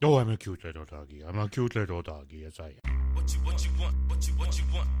Oh, I'm a cute little doggy. I'm a cute little doggy, yes I am. What you want, what you want. What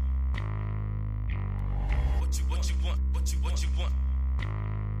you want, what you want. What you want.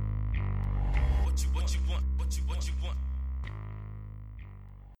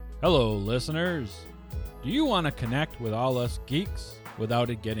 Hello, listeners. Do you want to connect with all us geeks without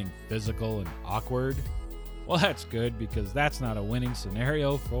it getting physical and awkward? Well, that's good because that's not a winning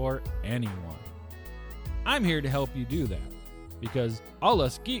scenario for anyone. I'm here to help you do that because all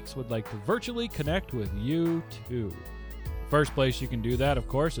us geeks would like to virtually connect with you too. The first place you can do that, of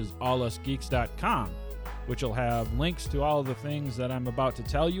course, is allusgeeks.com, which will have links to all of the things that I'm about to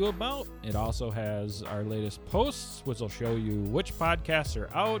tell you about. It also has our latest posts, which will show you which podcasts are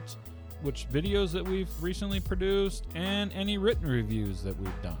out, which videos that we've recently produced, and any written reviews that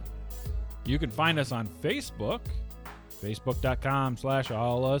we've done. You can find us on Facebook,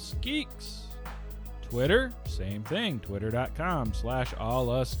 facebook.com/allusgeeks. Twitter, same thing,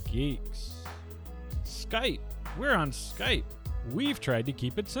 twitter.com/allusgeeks. Skype, we're on Skype. We've tried to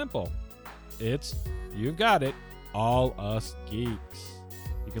keep it simple. It's, you've got it, All Us Geeks.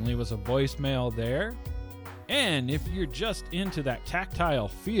 You can leave us a voicemail there. And if you're just into that tactile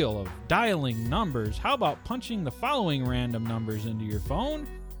feel of dialing numbers, how about punching the following random numbers into your phone?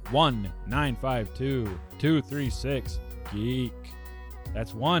 1-952-236-GEEK.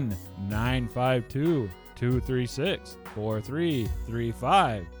 That's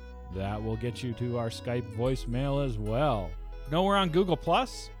 1-952-236-4335. That will get you to our Skype voicemail as well. Know we're on Google+?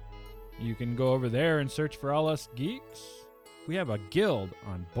 You can go over there and search for All Us Geeks. We have a guild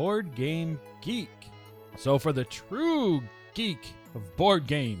on Board Game Geek. So for the true geek of board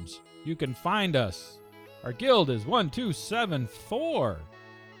games, you can find us. Our guild is 1274.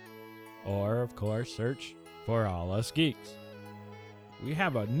 Or, of course, search for All Us Geeks. We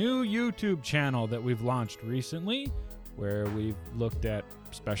have a new YouTube channel that we've launched recently where we've looked at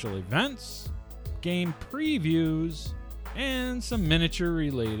special events, game previews, and some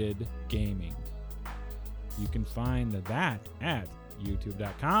miniature-related gaming. You can find that at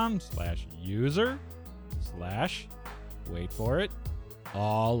youtube.com/user/wait for it,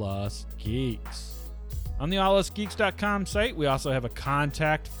 All Us Geeks. On the allusgeeks.com site, we also have a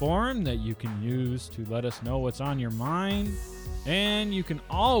contact form that you can use to let us know what's on your mind. And you can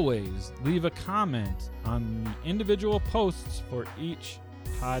always leave a comment on the individual posts for each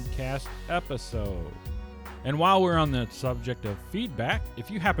podcast episode. And while we're on the subject of feedback, if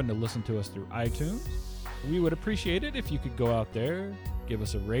you happen to listen to us through iTunes, we would appreciate it if you could go out there, give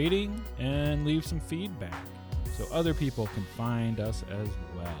us a rating, and leave some feedback so other people can find us as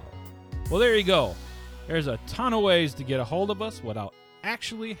well. Well, there you go. There's a ton of ways to get a hold of us without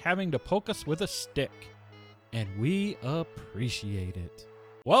actually having to poke us with a stick. And we appreciate it.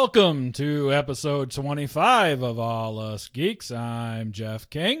 Welcome to episode 25 of All Us Geeks. I'm Jeff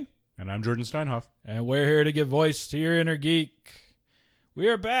King. And I'm Jordan Steinhoff. And we're here to give voice to your inner geek. We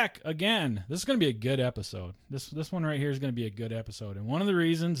are back again. This is going to be a good episode. This one right here is going to be a good episode. And one of the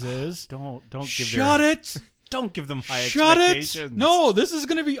reasons is... Don't give Shut it! Don't give them high Shut expectations. it! No, this is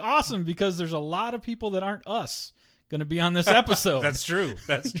going to be awesome because there's a lot of people that aren't us going to be on this episode. That's true.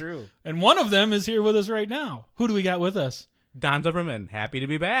 That's true. And one of them is here with us right now. Who do we got with us? Don Zimmerman, happy to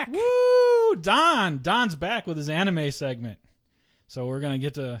be back. Woo! Don's back with his anime segment. So we're going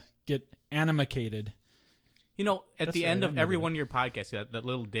to get animated. You know, at That's the end right, of I every know one of your podcasts, that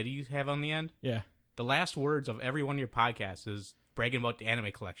little ditty you have on the end, Yeah. the last words of every one of your podcasts is bragging about the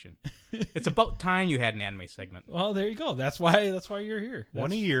anime collection. It's about time you had an anime segment. Well, there you go. That's why you're here.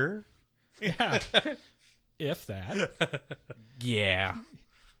 One a year. Yeah. If that. Yeah.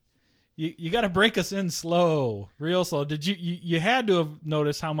 You got to break us in slow, real slow. Did you had to have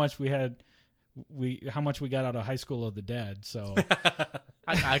noticed how much we got out of High School of the Dead, so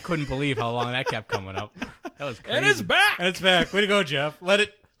I couldn't believe how long that kept coming up. That was crazy. and it's back. And it's back. Way to go, Jeff. Let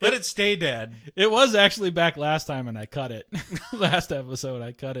it stay dead. It was actually back last time, and I cut it. Last episode,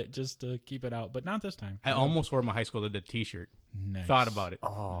 I cut it just to keep it out, but not this time. I almost wore my High School of the Dead t-shirt. Nice. Thought about it.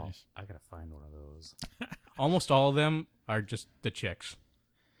 Oh, Nice. I gotta find one of those. Almost all of them are just the chicks.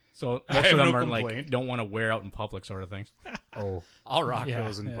 So I most have of them no are complaint. like, don't want to wear out in public sort of things. Oh, I'll rock Yeah,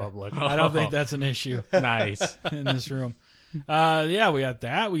 those in yeah. public. I don't think that's an issue Nice. in this room. Yeah, we got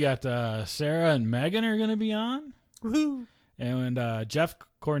that. We got Sarah and Megan are going to be on. Woohoo! And Jeff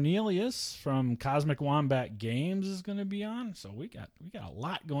Cornelius from Cosmic Wombat Games is going to be on. So we got a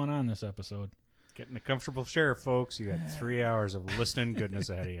lot going on this episode. Get in a comfortable chair, folks. You got 3 hours of listening goodness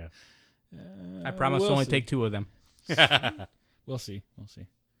ahead of you. I promise to we'll only see. take 2 of them. We'll see.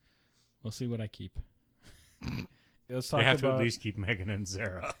 We'll see what I keep. Let's talk You have to about. at least keep Megan and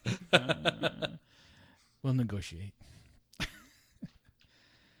Sarah. We'll negotiate.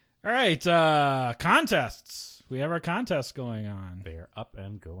 All right, contests. We have our contests going on. They are up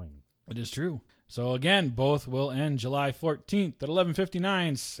and going. It is true. So again, both will end July 14th at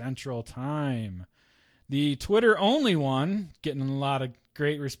 11:59 Central Time. The Twitter only one getting a lot of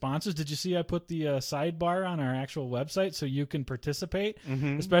great responses. Did you see I put the sidebar on our actual website so you can participate?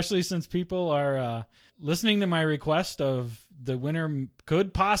 Especially since people are listening to my request of the winner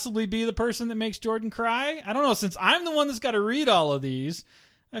could possibly be the person that makes Jordan cry. I don't know. Since I'm the one that's got to read all of these,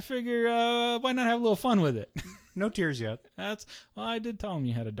 I figure why not have a little fun with it? No tears yet. Well, I did tell him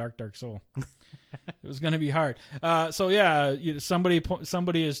you had a dark soul. It was going to be hard. So yeah,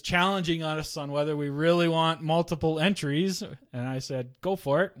 somebody is challenging us on whether we really want multiple entries, and I said go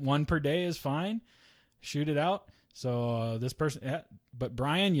for it. One per day is fine. Shoot it out. So this person, but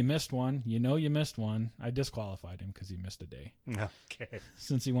Brian, you missed one. You know you missed one. I disqualified him because he missed a day. Okay.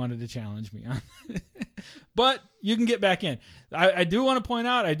 Since he wanted to challenge me on. But you can get back in. I do want to point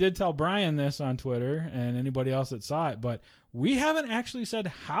out, I did tell Brian this on Twitter and anybody else that saw it, but we haven't actually said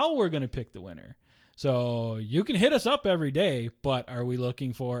how we're going to pick the winner. So you can hit us up every day, but are we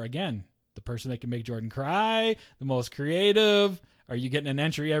looking for, again, the person that can make Jordan cry, the most creative? Are you getting an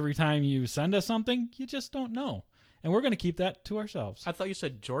entry every time you send us something? You just don't know. And we're going to keep that to ourselves. I thought you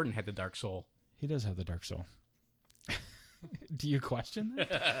said Jordan had the dark soul. He does have the dark soul. Do you question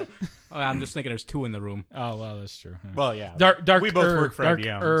that? Oh, I'm just thinking there's two in the room. Oh, well, that's true. Huh? Well, yeah. Dark. We both work for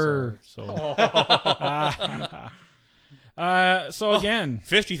IBM. So again,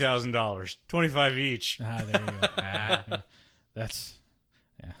 $50,000, 25 each. there you go. That's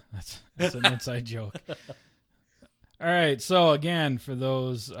an inside joke. All right. So again, for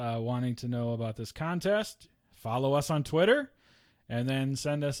those wanting to know about this contest, follow us on Twitter and then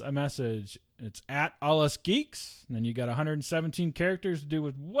send us a message. It's at AllUsGeeks. And then you got 117 characters to do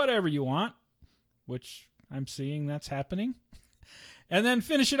with whatever you want, which I'm seeing that's happening. And then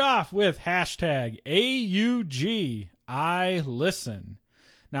finish it off with hashtag AUGIListen.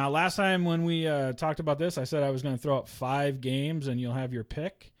 Now, last time when we talked about this, I said I was going to throw up 5 games and you'll have your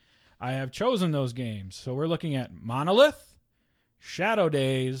pick. I have chosen those games. So we're looking at Monolith, Shadow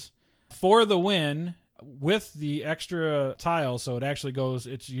Days, For the Win, with the extra tile. So it actually goes,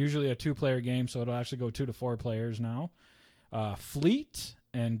 it's usually a 2-player game, so it'll actually go 2 to 4 players now. Fleet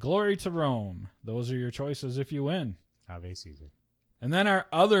and Glory to Rome. Those are your choices if you win. Ave Caesar. And then our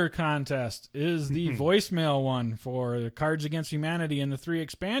other contest is the voicemail one for the Cards Against Humanity and the 3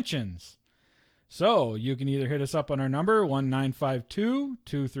 expansions. So you can either hit us up on our number,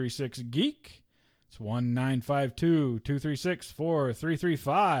 1-952-236-GEEK. It's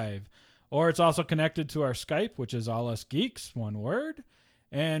 1-952-236-4335. Or it's also connected to our Skype, which is AllUsGeeks, one word.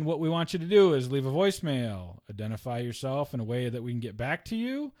 And what we want you to do is leave a voicemail, identify yourself in a way that we can get back to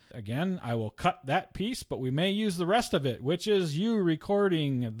you. Again, I will cut that piece, but we may use the rest of it, which is you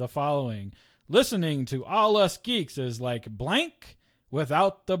recording the following. Listening to All Us Geeks is like blank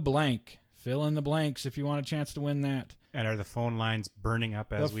without the blank. Fill in the blanks if you want a chance to win that. And are the phone lines burning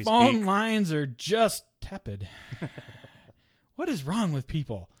up as we speak? The phone speak? lines are just tepid. What is wrong with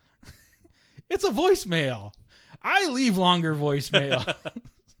people? It's a voicemail. I leave longer voicemail.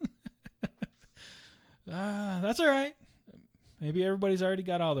 That's all right. Maybe everybody's already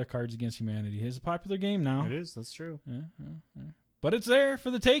got all their Cards Against Humanity. It's a popular game now. It is. That's true. Yeah. But it's there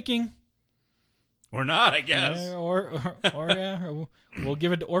for the taking. Or not, I guess. Or we'll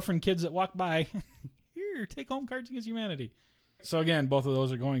give it to orphan kids that walk by. Here, take home Cards Against Humanity. So again, both of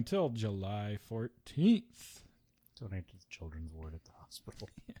those are going till July 14th. Donate to the children's ward at the hospital.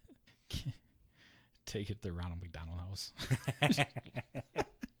 Take it to Ronald McDonald House.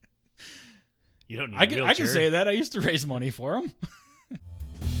 You don't need I can say that. I used to raise money for them.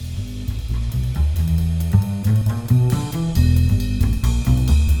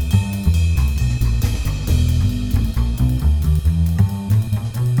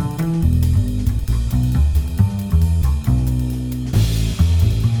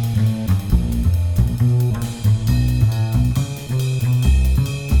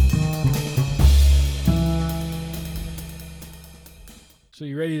 So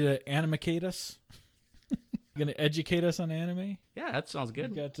you ready to animicate us? Going to educate us on anime? Yeah, that sounds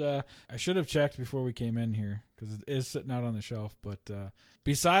good. Got, I should have checked before we came in here because it is sitting out on the shelf. But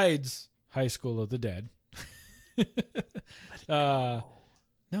besides High School of the Dead, no,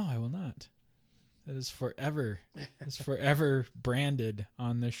 I will not. That is forever. It's forever branded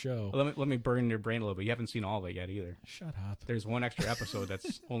on this show. Well, let me burn your brain a little bit. You haven't seen all of it yet either. Shut up. There's one extra episode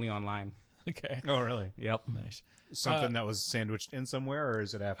that's only online. Okay. Oh, really? Yep. Nice. Something that was sandwiched in somewhere, or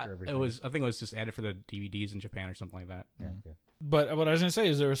is it after everything? I think it was just added for the DVDs in Japan or something like that. Yeah, okay. But what I was going to say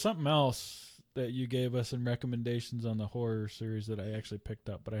is there was something else that you gave us some recommendations on the horror series that I actually picked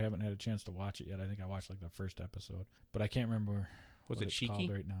up, but I haven't had a chance to watch it yet. I think I watched like the first episode, but I can't remember Was what it it's Shiki? called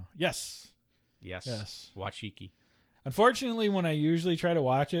right now. Yes. Yes. Watch Shiki. Unfortunately, when I usually try to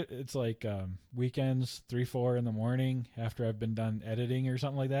watch it, it's like weekends, 3-4 in the morning after I've been done editing or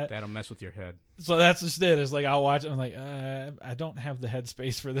something like that. That'll mess with your head. So that's just it. It's like I'll watch it. I'm like, I don't have the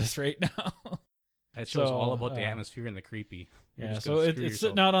headspace for this right now. That show's So, all about the atmosphere and the creepy. You're Yeah, just so gonna it's screw yourself.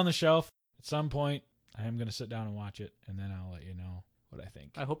 sitting out on the shelf. At some point, I am going to sit down and watch it, and then I'll let you know what I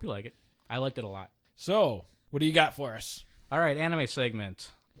think. I hope you like it. I liked it a lot. So, what do you got for us? All right, anime segment.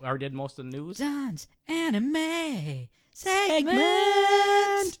 We already did most of the news. Don's anime segment.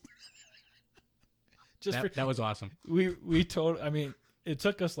 Just for, That was awesome. we told. I mean, it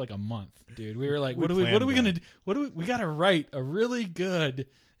took us like a month, dude. We were like, We what are we planned gonna that. do? We got to write a really good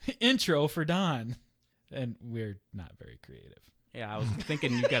intro for Don, and we're not very creative. Yeah, I was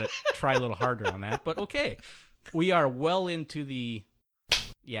thinking you got to try a little harder on that, but okay. We are well into the.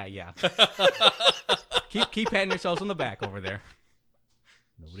 Yeah. keep patting yourselves on the back over there.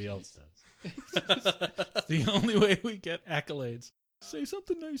 Nobody else does. It's the only way we get accolades. Say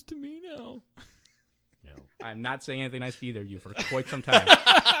something nice to me now. No. I'm not saying anything nice to either of you for quite some time.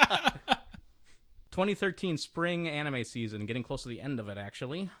 2013 spring anime season, getting close to the end of it,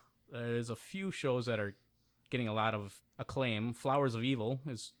 actually. There's a few shows that are getting a lot of acclaim. Flowers of Evil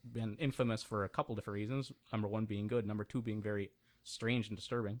has been infamous for a couple different reasons. Number 1 being good, number 2 being very strange and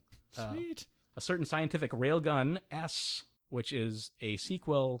disturbing. Sweet. A certain scientific Railgun S, which is a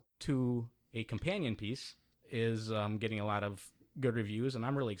sequel to a companion piece, is getting a lot of good reviews, and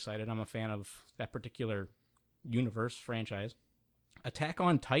I'm really excited. I'm a fan of that particular universe franchise. Attack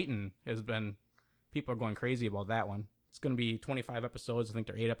on Titan has been... People are going crazy about that one. It's going to be 25 episodes. I think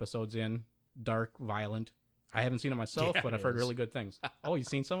they're 8 episodes in. Dark, violent. I haven't seen it myself, Yeah, but I've it heard is. really good things. Oh, you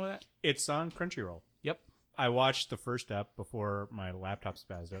seen some of that? It's on Crunchyroll. Yep. I watched the first ep before my laptop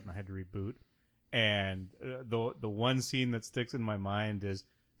spazzed out and I had to reboot. And the one scene that sticks in my mind is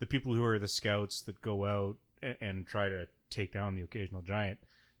the people who are the scouts that go out and try to take down the occasional giant.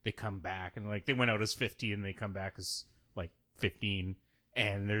 They come back and like they went out as 50 and they come back as like 15.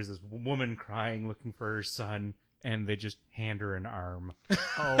 And there's this woman crying looking for her son, and they just hand her an arm.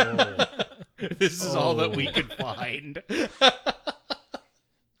 Oh. This is all that we could find.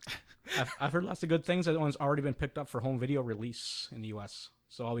 I've heard lots of good things. That one's already been picked up for home video release in the U.S.,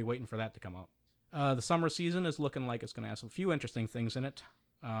 so I'll be waiting for that to come out. The summer season is looking like it's going to have some few interesting things in it.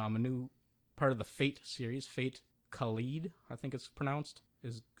 A new part of the Fate series, Fate Khalid, I think it's pronounced,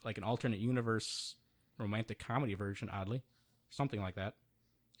 is like an alternate universe romantic comedy version, oddly. Something like that.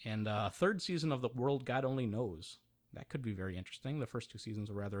 And third season of The World God Only Knows. That could be very interesting. The first 2 seasons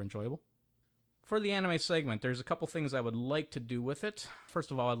were rather enjoyable. For the anime segment, there's a couple things I would like to do with it.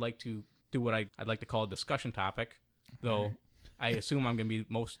 First of all, I'd like to do what I'd like to call a discussion topic, though I assume I'm going to be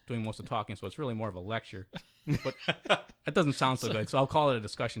doing most of the talking, so it's really more of a lecture. But that doesn't sound so good, so I'll call it a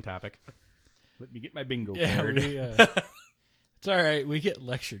discussion topic. Let me get my bingo Yeah, card. it's all right. We get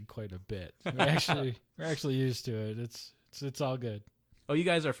lectured quite a bit. We're actually used to it. It's all good. Oh, you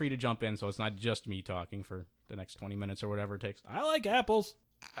guys are free to jump in, so it's not just me talking for the next 20 minutes or whatever it takes. I like apples.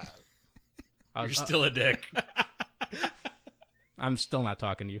 I'll- You're still a dick. I'm still not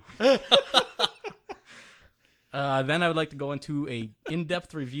talking to you. Then I would like to go into a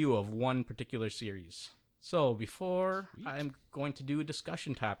in-depth review of one particular series. So before I'm going to do a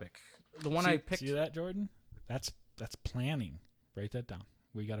discussion topic, the one I picked. See that, Jordan? That's planning. Write that down.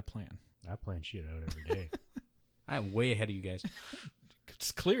 We got a plan. I plan shit out every day. I'm way ahead of you guys.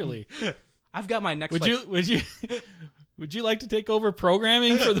 It's clearly. I've got my next. Would you like to take over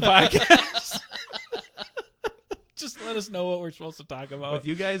programming for the podcast? Just let us know what we're supposed to talk about. With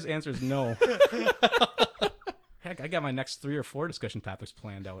you guys, answer is no. Heck, I got my next 3 or 4 discussion topics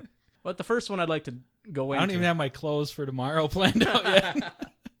planned out. But the first one I'd like to go I into. don't even have my clothes for tomorrow planned out yet.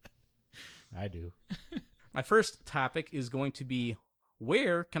 I do. My first topic is going to be,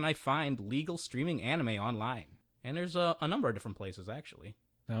 where can I find legal streaming anime online? And there's a number of different places, actually.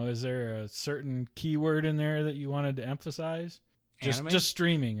 Now, is there a certain keyword in there that you wanted to emphasize? Anime? Just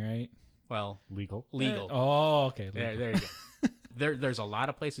streaming, right? Well, Legal. legal. Oh, okay. There legal. you go. There's a lot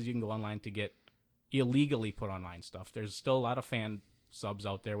of places you can go online to get illegally put online stuff. There's still a lot of fan subs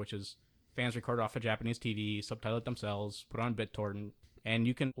out there, which is fans record off of Japanese TV, subtitle it themselves, put on BitTorrent, and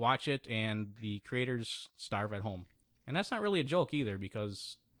you can watch it, and the creators starve at home. And that's not really a joke either,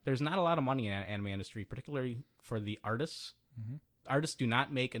 because there's not a lot of money in the anime industry, particularly for the artists. Mhm. Artists do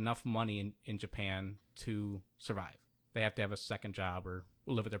not make enough money in Japan to survive. They have to have a second job or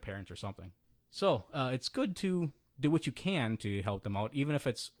live with their parents or something. So it's good to do what you can to help them out, even if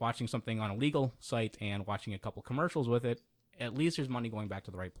it's watching something on a legal site and watching a couple commercials with it. At least there's money going back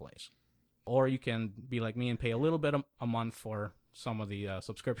to the right place. Or you can be like me and pay a little bit a month for some of the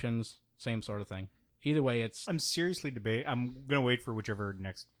subscriptions, same sort of thing. Either way, it's I'm seriously debating. I'm gonna wait for whichever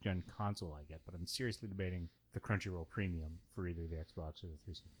next gen console I get, but I'm seriously debating the Crunchyroll Premium for either the Xbox or the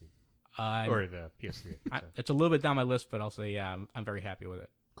 360 or the PS3. it's a little bit down my list, but I'll say yeah, I'm very happy with it.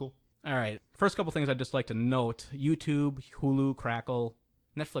 Cool. All right, first couple things I'd just like to note: YouTube, Hulu, Crackle,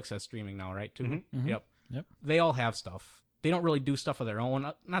 Netflix has streaming now, right? Too. Mhm. Yep. Yep. They all have stuff. They don't really do stuff of their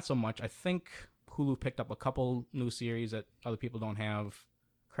own. Not so much. I think Hulu picked up a couple new series that other people don't have.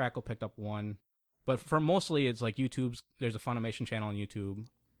 Crackle picked up one. But for mostly, it's like YouTube's. There's a Funimation channel on YouTube.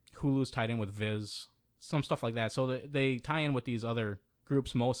 Hulu's tied in with Viz. Some stuff like that. So they tie in with these other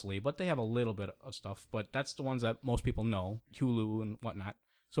groups mostly, but they have a little bit of stuff. But that's the ones that most people know, Hulu and whatnot.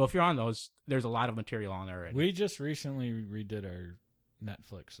 So if you're on those, there's a lot of material on there already. We just recently redid our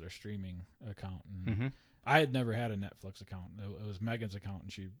Netflix, their streaming account. And Mm-hmm. I had never had a Netflix account. It was Megan's account,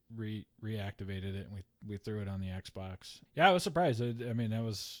 and she reactivated it, and we threw it on the Xbox. Yeah, I was surprised. I mean, there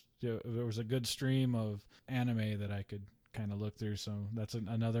was a good stream of anime that I could kind of look through. So that's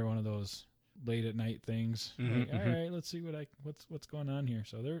another one of those late at night things. Mhm, Like, mhm. all right, let's see what's going on here.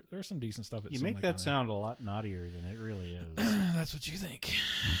 So there's some decent stuff. You make that sound a lot naughtier than it really is. That's what you think.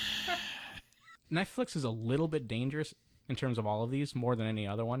 Netflix is a little bit dangerous in terms of all of these, more than any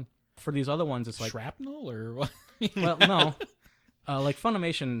other one. For these other ones, it's like Shrapnel or what? well, no. Like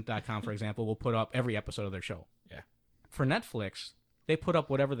Funimation.com, for example, will put up every episode of their show. Yeah. For Netflix, they put up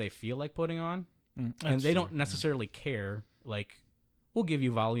whatever they feel like putting on, and they don't necessarily care. Like, we'll give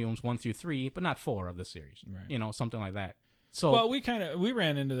you volumes 1 through 3, but not 4 of the series. Right. You know, something like that. So, Well, we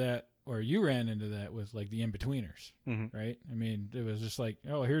ran into that, or you ran into that with like the in-betweeners, Mhm. right? I mean, it was just like,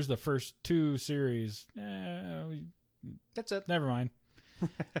 oh, here's the first 2 series. That's it. Never mind.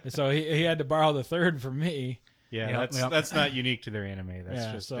 So he had to borrow the third from me. Yeah, Yep, yep. that's not unique to their anime. That's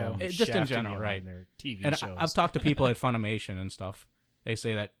Yeah, just so- them Just in shafting general, you on right. Their TV and shows. I've talked to people at Funimation and stuff. They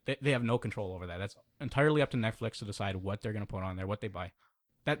say that they have no control over that. That's entirely up to Netflix to decide what they're going to put on there, what they buy.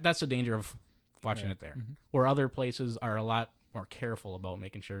 That's the danger of watching Right. it there. Mhm. Where other places are a lot more careful about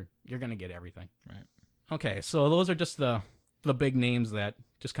making sure you're going to get everything. Right. Okay, so those are just the big names that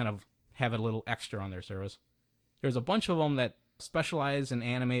just kind of have a little extra on their service. There's a bunch of them that specialize in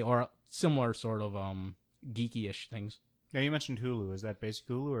anime or similar sort of geeky-ish things. Now, you mentioned Hulu. Is that basic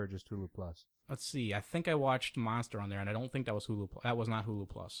Hulu or just Hulu Plus? Let's see. I think I watched Monster on there, and I don't think that was Hulu. That was not Hulu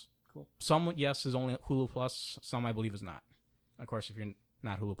Plus. Cool. Some, yes, is only Hulu Plus. Some, I believe, is not. Of course, if you're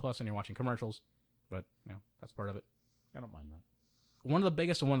not Hulu Plus and you're watching commercials, but that's part of it. I don't mind that. One of the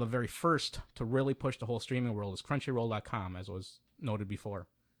biggest and one of the very first to really push the whole streaming world is Crunchyroll.com, as was noted before.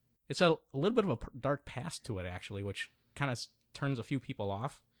 It's a little bit of a dark past to it, actually, which kind of turns a few people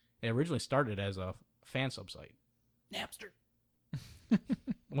off. It originally started as a fan sub site. Napster.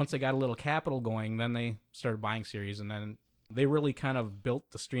 Once they got a little capital going, then they started buying series, and then they really kind of built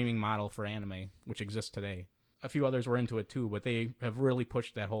the streaming model for anime, which exists today. A few others were into it too, but they have really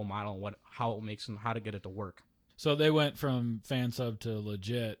pushed that whole model and how it makes and how to get it to work. So they went from fan sub to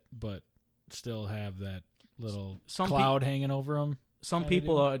legit, but still have that little Some cloud hanging over them. Some How they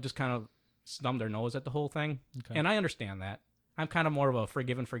people do just kind of snub their nose at the whole thing, Okay. and I understand that. I'm kind of more of a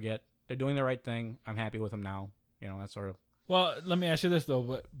forgive and forget. They're doing the right thing. I'm happy with them now. That sort of. Well, let me ask you this though: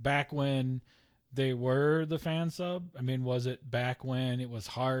 but back when they were the fan sub, I mean, was it back when it was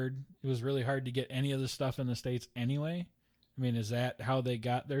hard? It was really hard to get any of the stuff in the States anyway. I mean, is that how they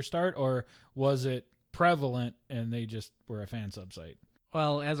got their start, or was it prevalent and they just were a fan sub site?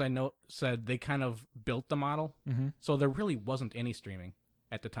 Well, as I said, they kind of built the model. Mm-hmm. So there really wasn't any streaming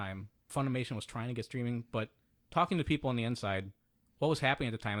at the time. Funimation was trying to get streaming, but talking to people on the inside, what was happening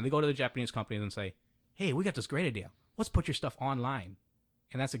at the time, and they go to the Japanese companies and say, hey, we got this great idea. Let's put your stuff online.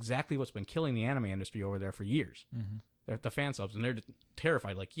 And that's exactly what's been killing the anime industry over there for years. Mm-hmm. They're the fan subs, and they're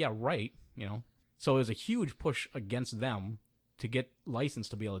terrified, like, yeah, right, So it was a huge push against them to get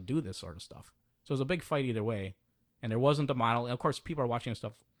licensed to be able to do this sort of stuff. So it was a big fight either way. And there wasn't a model. And of course, people are watching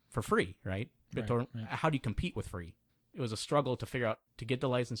stuff for free, right? But Right. how do you compete with free? It was a struggle to figure out, to get the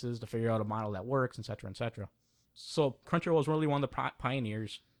licenses, to figure out a model that works, et cetera, et cetera. So Crunchyroll was really one of the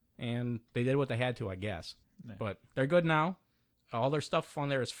pioneers, and they did what they had to, I guess. Yeah. But they're good now. All their stuff on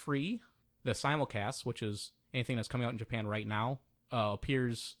there is free. The simulcast, which is anything that's coming out in Japan right now,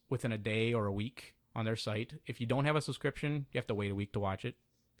 appears within a day or a week on their site. If you don't have a subscription, you have to wait a week to watch it.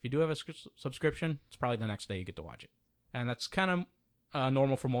 If you do have a subscription, it's probably the next day you get to watch it. And that's kind of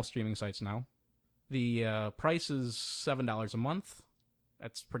normal for most streaming sites now. The price is $7 a month.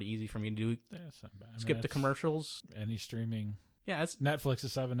 That's pretty easy for me to do. That's not bad. I mean, Skip the that's commercials. Any streaming. Yeah, it's Netflix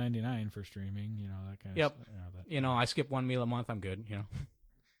is $7.99 for streaming. That kind of Yep. stuff. I skip one meal a month. I'm good.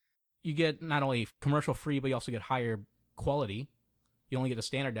 You get not only commercial free, but you also get higher quality. You only get the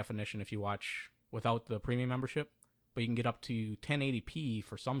standard definition if you watch without the premium membership, but you can get up to 1080p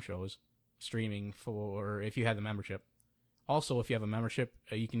for some shows streaming for if you have the membership. Also, if you have a membership,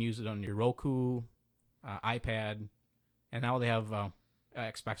 you can use it on your Roku, iPad, and now they have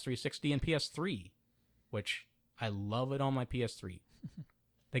Xbox 360 and PS3, which I love it on my PS3.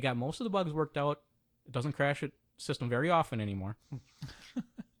 They got most of the bugs worked out. It doesn't crash the system very often anymore.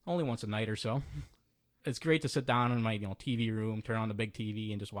 Only once a night or so. It's great to sit down in my TV room, turn on the big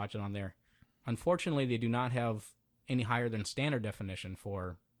TV, and just watch it on there. Unfortunately, they do not have any higher than standard definition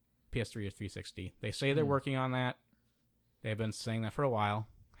for PS3 or 360. They say they're working on that. They've been saying that for a while.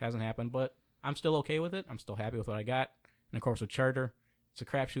 Hasn't happened, but I'm still okay with it. I'm still happy with what I got. And of course, with Charter, it's a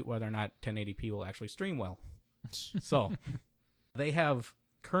crapshoot whether or not 1080p will actually stream well. So, they have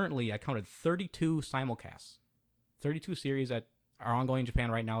currently, I counted 32 simulcasts. 32 series that are ongoing in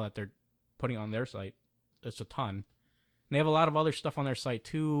Japan right now that they're putting on their site. It's a ton. And they have a lot of other stuff on their site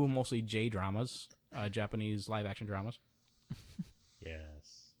too, mostly J-dramas, Japanese live-action dramas.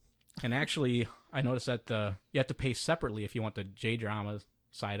 Yes. And actually, I noticed that you have to pay separately if you want the J-drama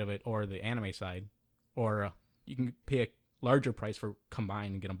side of it or the anime side. Or you can pay a larger price for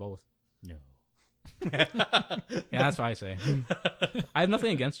combined and get them both. No. Yeah, that's what I say. I have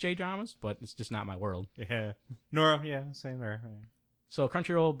nothing against J-dramas, but it's just not my world. Yeah. Nora, yeah, same there. So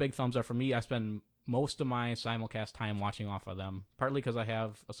Crunchyroll, big thumbs up for me. I spend most of my simulcast time watching off of them, partly because I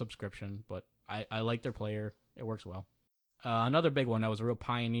have a subscription, but I like their player. It works well. Another big one that was a real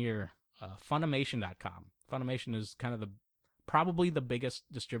pioneer, Funimation.com. Funimation is kind of probably the biggest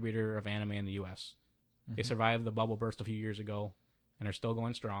distributor of anime in the U.S. Mm-hmm. They survived the bubble burst a few years ago, and are still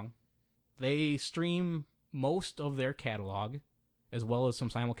going strong. They stream most of their catalog, as well as some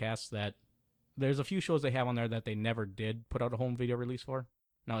simulcasts that there's a few shows they have on there that they never did put out a home video release for.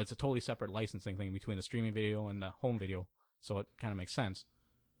 Now, it's a totally separate licensing thing between the streaming video and the home video, so it kind of makes sense.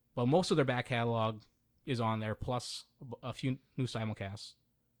 But most of their back catalog is on there, plus a few new simulcasts.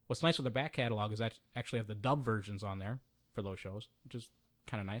 What's nice with the back catalog is that actually have the dub versions on there for those shows, which is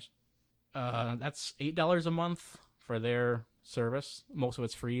kind of nice. That's $8 a month for their service. Most of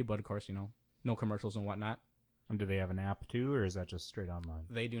it's free, but of course, no commercials and whatnot. And do they have an app too, or is that just straight online?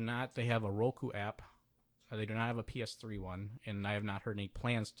 They do not. They have a Roku app. They do not have a PS3 one, and I have not heard any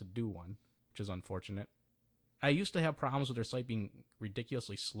plans to do one, which is unfortunate. I used to have problems with their site being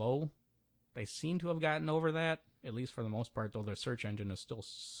ridiculously slow. They seem to have gotten over that, at least for the most part, though their search engine is still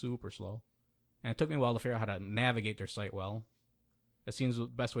super slow. And it took me a while to figure out how to navigate their site well. It seems the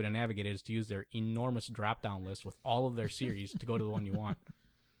best way to navigate it is to use their enormous drop-down list with all of their series to go to the one you want.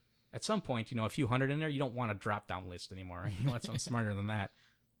 At some point, a few hundred in there, you don't want a drop-down list anymore. You want something smarter than that.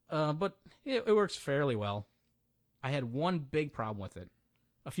 But it works fairly well. I had one big problem with it.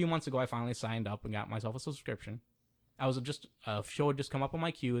 A few months ago, I finally signed up and got myself a subscription. A show had just come up on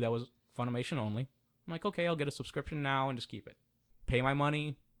my queue that was Funimation only. I'm like, okay, I'll get a subscription now and just keep it. Pay my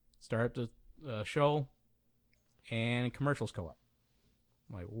money, start up the show, and commercials go up.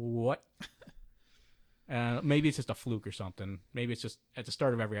 I'm like, what? Maybe it's just a fluke or something. Maybe it's just at the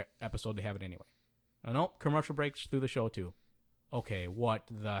start of every episode they have it anyway. Nope, commercial breaks through the show too. Okay, what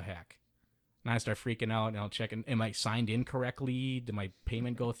the heck? And I start freaking out, and I'll check, am I signed in correctly? Did my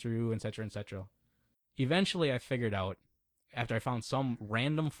payment go through, et cetera, et cetera. Eventually, I figured out, after I found some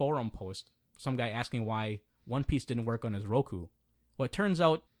random forum post, some guy asking why One Piece didn't work on his Roku. Well, it turns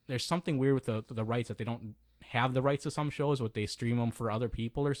out there's something weird with the rights, that they don't have the rights to some shows, but they stream them for other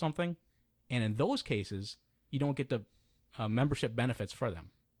people or something. And in those cases, you don't get the membership benefits for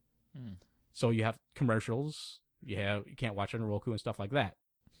them. So you have commercials, you can't watch it on Roku and stuff like that.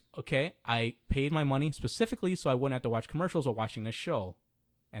 Okay, I paid my money specifically so I wouldn't have to watch commercials while watching this show.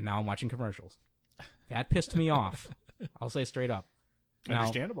 And now I'm watching commercials. That pissed me off. I'll say straight up. Now,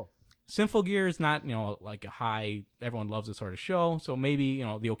 Understandable. Sinful Gear is not, like a high, everyone loves this sort of show. So maybe,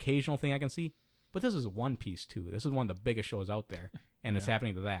 the occasional thing I can see. But this is One Piece, too. This is one of the biggest shows out there. And it's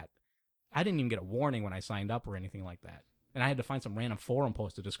happening to that. I didn't even get a warning when I signed up or anything like that. And I had to find some random forum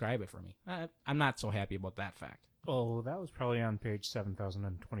post to describe it for me. I'm not so happy about that fact. Oh, that was probably on page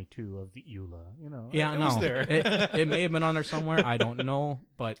 7022 of the EULA. Yeah, it no. was there. It may have been on there somewhere. I don't know.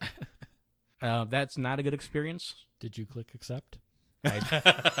 But that's not a good experience. Did you click accept? I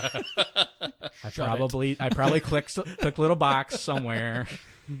probably clicked a little box somewhere.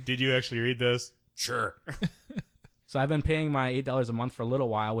 Did you actually read this? Sure. So I've been paying my $8 a month for a little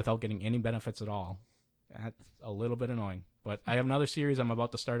while without getting any benefits at all. That's a little bit annoying. But I have another series I'm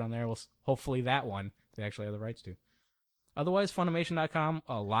about to start on there. Hopefully that one they actually have the rights to. Otherwise, Funimation.com,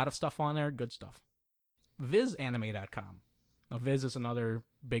 a lot of stuff on there, good stuff. VizAnime.com. Now, Viz is another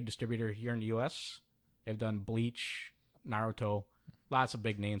big distributor here in the U.S. They've done Bleach, Naruto, lots of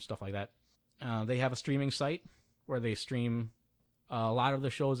big names, stuff like that. They have a streaming site where they stream a lot of the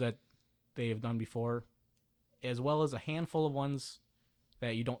shows that they have done before, as well as a handful of ones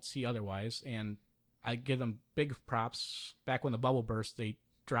that you don't see otherwise. And I give them big props. Back when the bubble burst, they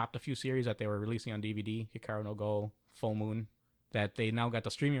dropped a few series that they were releasing on DVD, Hikaru no Go, Full Moon, that they now got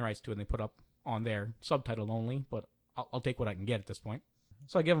the streaming rights to and they put up on there, subtitled only, but I'll take what I can get at this point.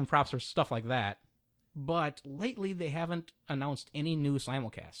 So I give them props for stuff like that. But lately they haven't announced any new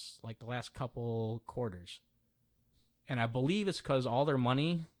simulcasts, like the last couple quarters. And I believe it's because all their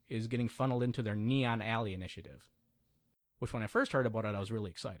money is getting funneled into their Neon Alley initiative, which when I first heard about it, I was really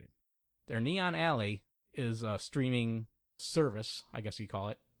excited. Their Neon Alley is a streaming service, I guess you call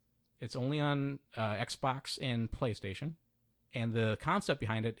it. It's only on Xbox and PlayStation. And the concept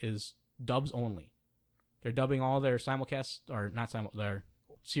behind it is dubs only. They're dubbing all their simulcasts, or not their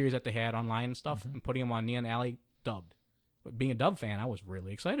series that they had online and stuff, and putting them on Neon Alley dubbed. But being a dub fan, I was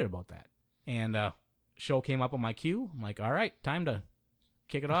really excited about that. And show came up on my queue. I'm like, all right, time to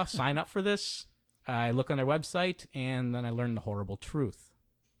kick it off, sign up for this. I look on their website, and then I learned the horrible truth.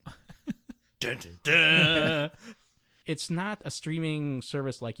 Dun, dun, dun. It's not a streaming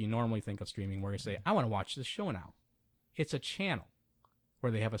service like you normally think of streaming, where you say, I want to watch this show now. It's a channel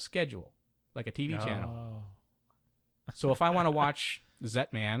where they have a schedule, like a TV channel. Oh. So if I want to watch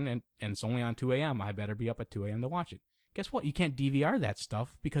Zetman and it's only on 2 a.m., I better be up at 2 a.m. to watch it. Guess what? You can't DVR that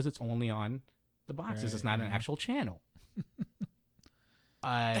stuff because it's only on the boxes. Right, It's not an yeah. actual channel.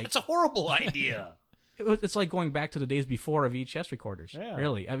 That's a horrible idea. It's like going back to the days before of VHS recorders. Yeah.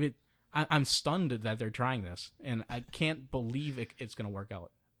 Really. I mean, I'm stunned that they're trying this, and I can't believe it's going to work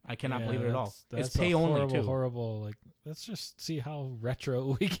out. I cannot believe it at all. That's It's pay only, too. Horrible. Like, let's just see how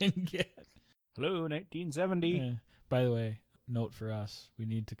retro we can get. Hello, 1970. Yeah. By the way, note for us: we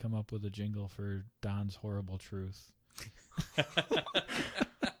need to come up with a jingle for Don's horrible truth.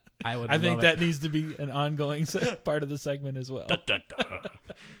 I would. I think love that needs to be an ongoing part of the segment as well.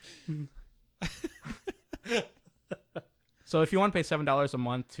 So if you want to pay $7 a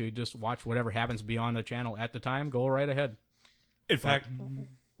month to just watch whatever happens beyond the channel at the time, go right ahead. In fact,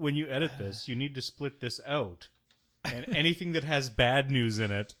 when you edit this, you need to split this out. And anything that has bad news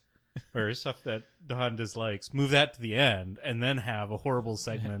in it, or stuff that Don dislikes, move that to the end, and then have a horrible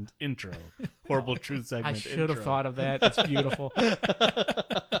segment intro. Horrible truth segment I should have intro. thought of that. It's beautiful.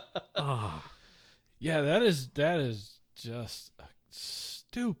 Oh. Yeah, that is just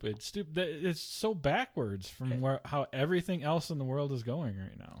stupid. It's so backwards from how everything else in the world is going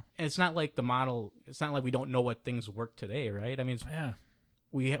right now. And it's not like the model. It's not like we don't know what things work today, right? I mean, Yeah.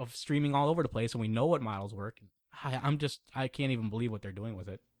 we have streaming all over the place, and we know what models work. I can't even believe what they're doing with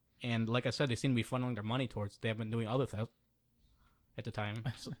it. And like I said, they seem to be funneling their money towards. They have been doing other stuff at the time.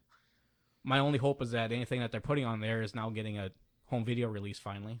 So my only hope is that anything that they're putting on there is now getting a home video release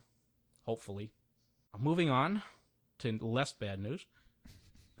finally. Hopefully. Moving on to less bad news.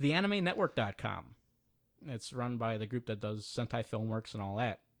 TheAnimeNetwork.com. It's run by the group that does Sentai Filmworks and all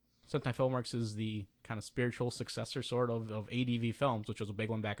that. Sentai Filmworks is the kind of spiritual successor sort of ADV Films, which was a big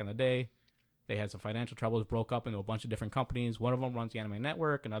one back in the day. They had some financial troubles, broke up into a bunch of different companies. One of them runs the Anime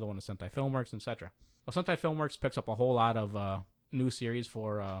Network, another one is Sentai Filmworks, etc. Well, Sentai Filmworks picks up a whole lot of new series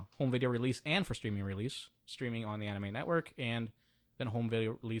for home video release and for streaming release, streaming on the Anime Network, and then home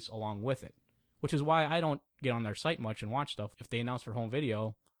video release along with it. Which is why I don't get on their site much and watch stuff. If they announce for home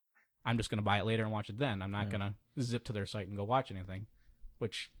video, I'm just going to buy it later and watch it then. I'm not going to zip to their site and go watch anything.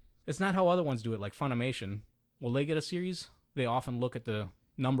 Which, it's not how other ones do it, like Funimation. Will they get a series? They often look at the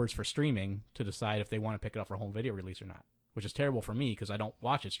numbers for streaming to decide if they want to pick it up for home video release or not. Which is terrible for me, because I don't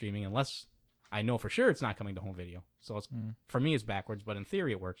watch it streaming unless I know for sure it's not coming to home video. So it's, for me it's backwards, but in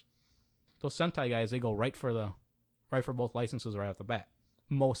theory it works. Those Sentai guys, they go right for both licenses right off the bat.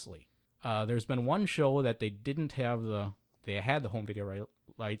 Mostly. There's been one show that they didn't have they had the home video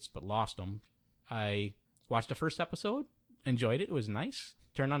rights, but lost them. I watched the first episode, enjoyed it. It was nice.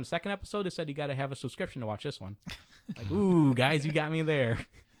 Turned on the second episode. They said you got to have a subscription to watch this one. Like, ooh, guys, you got me there.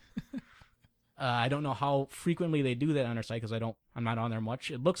 I don't know how frequently they do that on their site because I'm not on there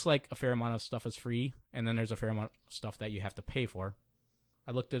much. It looks like a fair amount of stuff is free, and then there's a fair amount of stuff that you have to pay for.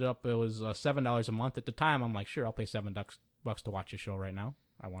 I looked it up. It was $7 a month at the time. I'm like, sure, I'll pay $7 to watch this show right now.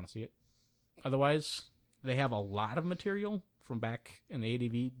 I want to see it. Otherwise, they have a lot of material from back in the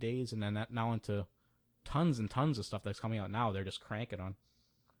ADV days, and then that now into tons and tons of stuff that's coming out now. They're just cranking on.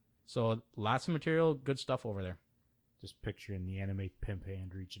 So lots of material, good stuff over there. Just picturing the anime pimp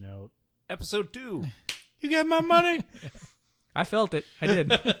hand reaching out. Episode 2. You got my money? I felt it. I did.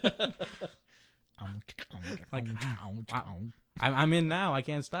 Like, I'm in now. I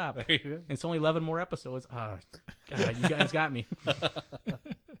can't stop. There you go. It's only 11 more episodes. God, you guys got me.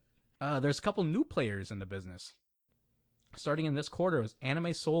 There's a couple new players in the business. Starting in this quarter was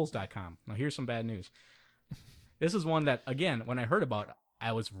AnimeSouls.com. Now, here's some bad news. This is one that, again, when I heard about it,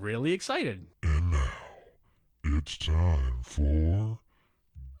 I was really excited. And now, it's time for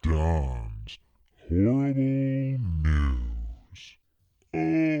Don's Horrible News. Oh,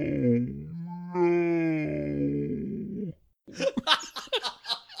 no.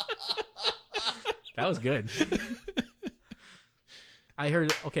 That was good. I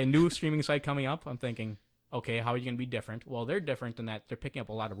heard, okay, new streaming site coming up. I'm thinking, okay, how are you going to be different? Well, they're different in that they're picking up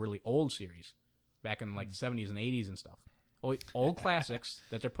a lot of really old series back in like the 70s and 80s and stuff. Old classics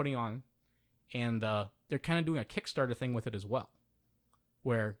that they're putting on, and they're kind of doing a Kickstarter thing with it as well,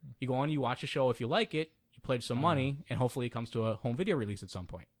 where you go on, you watch a show. If you like it, you pledge some money, and hopefully it comes to a home video release at some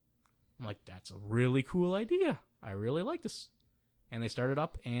point. I'm like, that's a really cool idea. I really like this. And they started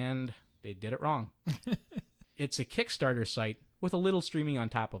up, and they did it wrong. It's a Kickstarter site with a little streaming on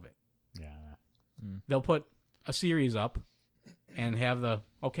top of it. Yeah. They'll put a series up and have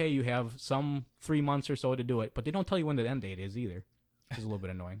you have some 3 months or so to do it, but they don't tell you when the end date is either, which is a little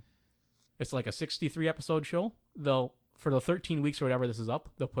bit annoying. It's like a 63 episode show. For the 13 weeks or whatever this is up,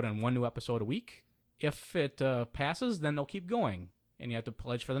 they'll put in one new episode a week. If it passes, then they'll keep going, and you have to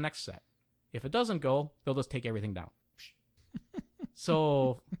pledge for the next set. If it doesn't go, they'll just take everything down.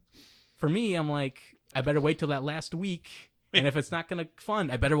 So for me, I'm like, I better wait till that last week. And if it's not going to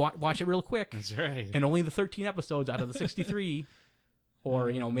fund, I better watch it real quick. That's right. And only the 13 episodes out of the 63, or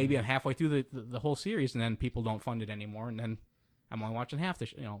maybe I'm halfway through the whole series, and then people don't fund it anymore, and then I'm only watching half the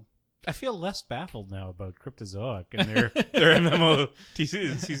I feel less baffled now about Cryptozoic and their MMO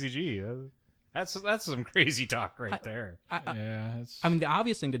CCG. That's some crazy talk right there. I mean, the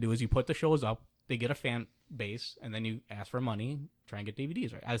obvious thing to do is you put the shows up, they get a fan base, and then you ask for money, try and get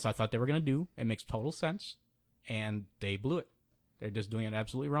DVDs, right? As I thought they were going to do. It makes total sense, and they blew it. They're just doing it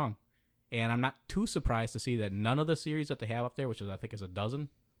absolutely wrong. And I'm not too surprised to see that none of the series that they have up there, which I think is a dozen,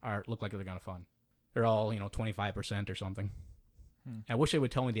 look like they're going to fund. They're all 25% or something. I wish they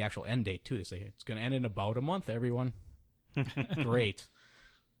would tell me the actual end date too. They say it's going to end in about a month. Everyone, great.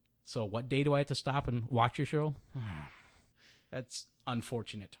 So what day do I have to stop and watch your show? That's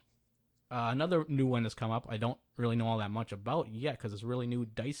unfortunate. Another new one that's come up, I don't really know all that much about yet because it's really new,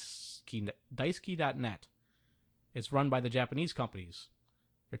 Daisuke.net. It's run by the Japanese companies.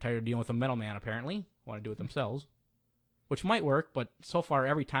 They're tired of dealing with a middleman, apparently. Want to do it themselves. Which might work, but so far,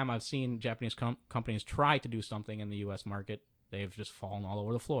 every time I've seen Japanese companies try to do something in the U.S. market, they've just fallen all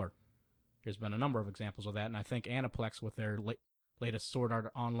over the floor. There's been a number of examples of that, and I think Aniplex, with their latest Sword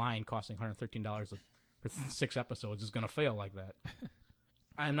Art Online costing $113 for 6 episodes, is going to fail like that.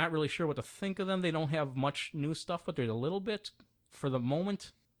 I'm not really sure what to think of them. They don't have much new stuff, but there's a little bit. For the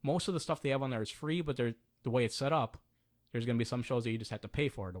moment, most of the stuff they have on there is free, but the way it's set up, there's going to be some shows that you just have to pay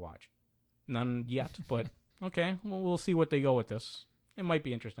for to watch. None yet, but okay, well, we'll see what they go with this. It might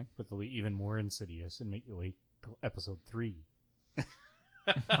be interesting. But they'll be even more insidious and make you wait till episode 3.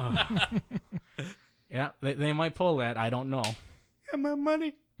 Yeah, they might pull that. I don't know. Got my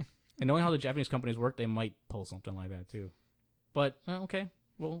money. And knowing how the Japanese companies work, they might pull something like that too. But, okay,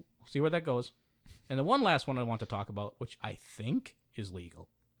 we'll see where that goes. And the one last one I want to talk about, which I think is legal.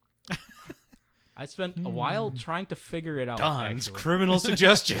 I spent a while trying to figure it out. Don's actually. criminal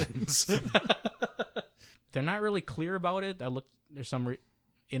suggestions. They're not really clear about it. There's some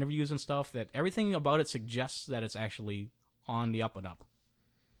interviews and stuff that everything about it suggests that it's actually on the up and up.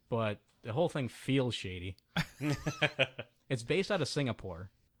 But the whole thing feels shady. It's based out of Singapore.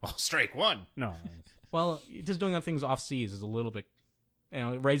 Well, strike one. No. Well, just doing things off seas is a little bit,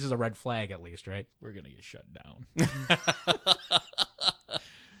 it raises a red flag at least, right? We're going to get shut down.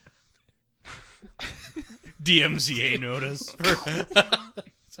 DMCA notice.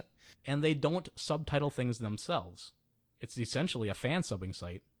 And they don't subtitle things themselves. It's essentially a fan subbing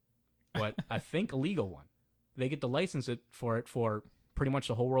site, but I think a legal one. They get to license it for pretty much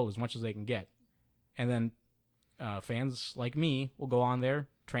the whole world as much as they can get. And then fans like me will go on there,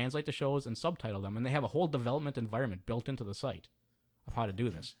 translate the shows, and subtitle them. And they have a whole development environment built into the site of how to do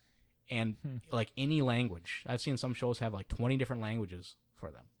this. And like any language. I've seen some shows have like 20 different languages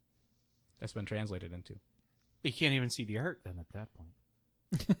for them that's been translated into. You can't even see the art then at that point.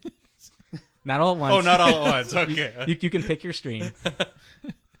 Not all at once. Oh, not all at once. Okay. You can pick your stream.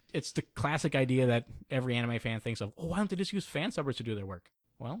 It's the classic idea that every anime fan thinks of, why don't they just use fan subbers to do their work?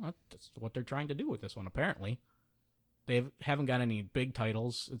 Well, that's what they're trying to do with this one, apparently. They haven't got any big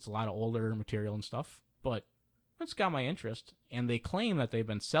titles. It's a lot of older material and stuff, but it's got my interest. And they claim that they've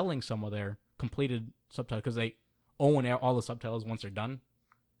been selling some of their completed subtitles because they own all the subtitles once they're done.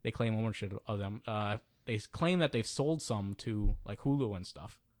 They claim ownership of them. They claim that they've sold some to like Hulu and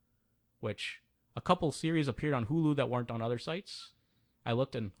stuff, which a couple series appeared on Hulu that weren't on other sites. I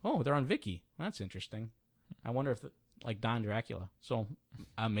looked and, oh, they're on Viki. That's interesting. I wonder if, like Don Dracula. So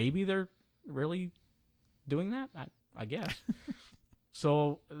maybe they're really doing that, I guess.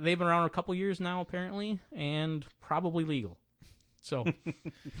 So they've been around a couple years now, apparently, and probably legal. So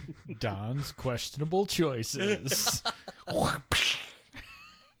Don's questionable choices.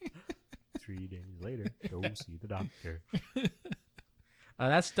 3 days later, go see the doctor.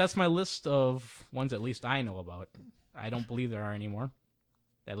 That's my list of ones at least I know about. I don't believe there are any more,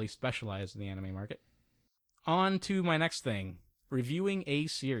 at least specialized in the anime market. On to my next thing, reviewing a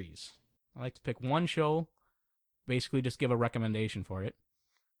series. I like to pick one show, basically just give a recommendation for it,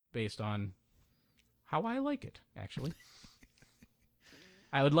 based on how I like it, actually.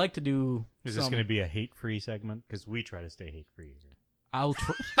 I would like to do... Is this going to be a hate-free segment? Because we try to stay hate-free here. I'll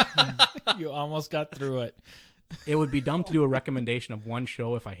You almost got through it. It would be dumb to do a recommendation of one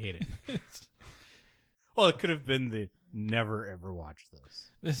show if I hate it. Well, it could have been the never ever watch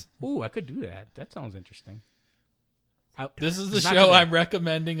this. Ooh, I could do that. That sounds interesting. This is the Not show today. I'm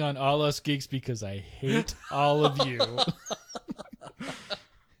recommending on All Us Geeks because I hate all of you.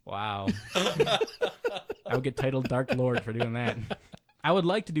 Wow. I would get titled Dark Lord for doing that. I would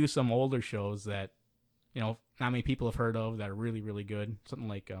like to do some older shows that, not many people have heard of that are really, really good. Something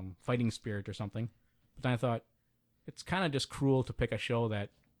like Fighting Spirit or something. But then I thought, it's kind of just cruel to pick a show that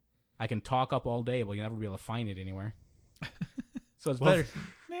I can talk up all day, but you'll never be able to find it anywhere. So it's better.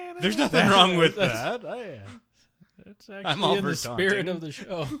 There's nothing wrong with that. That's I'm all actually in for the spirit taunting. of the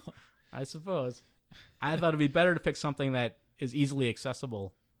show. I suppose. I thought it'd be better to pick something that is easily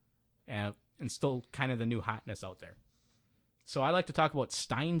accessible and still kind of the new hotness out there. So I like to talk about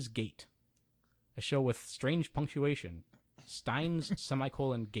Steins Gate, a show with strange punctuation. Steins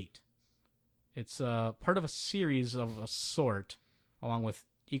semicolon Gate. It's part of a series of a sort, along with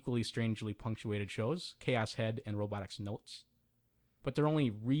equally strangely punctuated shows, Chaos Head and Robotics Notes. But they're only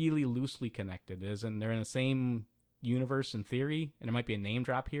really loosely connected, as in they're in the same universe in theory, and there might be a name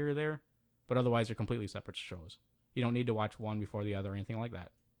drop here or there, but otherwise they're completely separate shows. You don't need to watch one before the other or anything like that.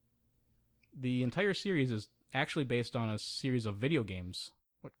 The entire series is actually based on a series of video games,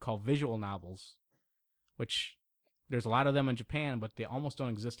 called visual novels, which there's a lot of them in Japan, but they almost don't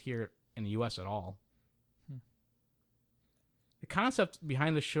exist here in the US at all. The concept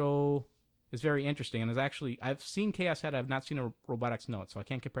behind the show is very interesting, and is actually, I've seen Chaos Head, I've not seen a Robotics Note, so I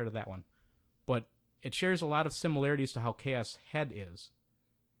can't compare to that one. But it shares a lot of similarities to how Chaos Head is.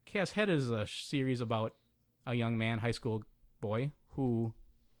 Chaos Head is a series about a young man, high school boy, who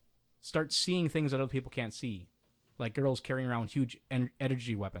starts seeing things that other people can't see, like girls carrying around huge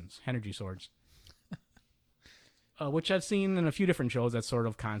energy weapons, energy swords. Which I've seen in a few different shows, that sort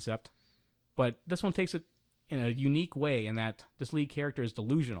of concept. But this one takes it in a unique way in that this lead character is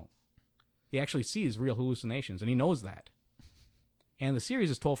delusional. He actually sees real hallucinations, and he knows that. And the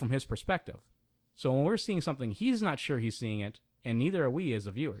series is told from his perspective. So when we're seeing something, he's not sure he's seeing it, and neither are we as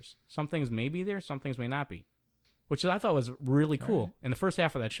the viewers. Some things may be there, some things may not be. Which I thought was really cool. Right. And the first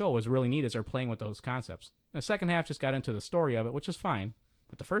half of that show was really neat as they're playing with those concepts. And the second half just got into the story of it, which is fine.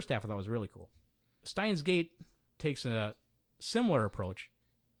 But the first half I thought was really cool. Steins Gate takes a similar approach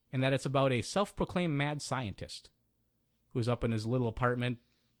in that it's about a self-proclaimed mad scientist who's up in his little apartment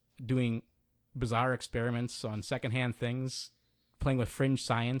doing bizarre experiments on secondhand things, playing with fringe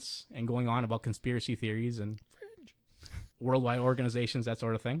science and going on about conspiracy theories and worldwide organizations, that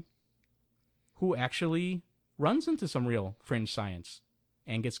sort of thing, who actually runs into some real fringe science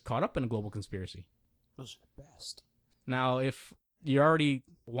and gets caught up in a global conspiracy. Those are the best. Now, if you're already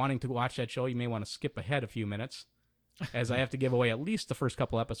wanting to watch that show, you may want to skip ahead a few minutes, as I have to give away at least the first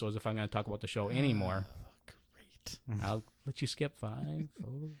couple episodes if I'm going to talk about the show anymore. Great. I'll let you skip 5, 4,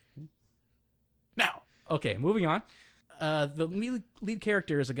 3. Now, okay, moving on. The lead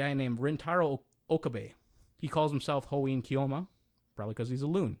character is a guy named Rintaro Okabe. He calls himself Hoin Kiyoma, probably because he's a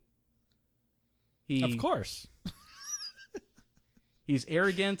loon. Of course. He's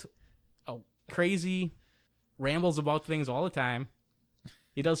arrogant, crazy, rambles about things all the time.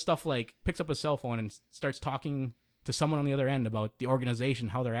 He does stuff like picks up his cell phone and starts talking to someone on the other end about the organization,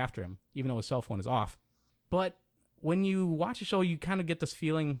 how they're after him, even though his cell phone is off. But when you watch the show, you kind of get this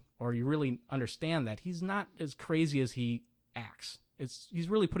feeling, or you really understand that he's not as crazy as he acts. He's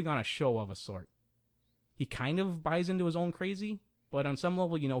really putting on a show of a sort. He kind of buys into his own crazy, but on some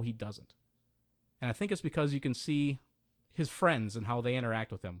level, you know he doesn't. And I think it's because you can see his friends and how they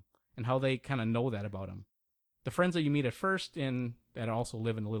interact with him and how they kind of know that about him. The friends that you meet at first and that also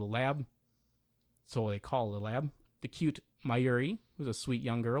live in a little lab, so they call it a lab. The cute Mayuri, who's a sweet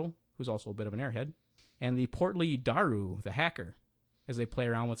young girl, who's also a bit of an airhead. And the portly Daru, the hacker, as they play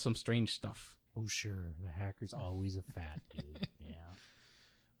around with some strange stuff. Oh, sure. The hacker's always a fat dude. Yeah.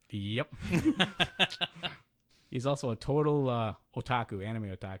 Yep. He's also a total otaku,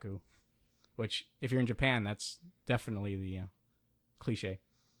 anime otaku, which, if you're in Japan, that's definitely the cliche.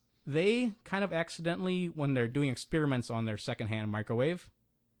 They kind of accidentally, when they're doing experiments on their secondhand microwave,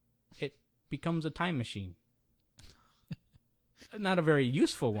 it becomes a time machine. Not a very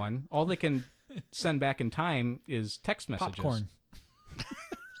useful one. All they can send back in time is text messages. Popcorn.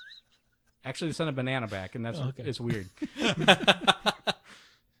 Actually, they send a banana back, and that's Okay. it's weird.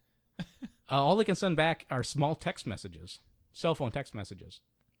 All they can send back are small text messages, cell phone text messages,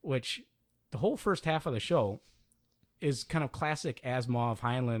 which the whole first half of the show is kind of classic Asimov,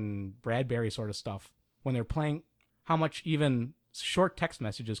 Heinlein, Bradbury sort of stuff. When they're playing how much even short text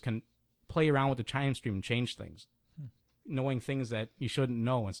messages can play around with the time stream and change things, knowing things that you shouldn't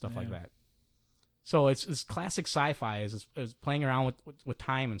know and stuff like that. So it's classic sci-fi is playing around with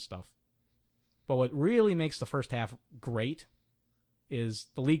time and stuff. But what really makes the first half great is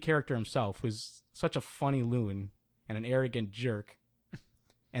the lead character himself, who's such a funny loon and an arrogant jerk,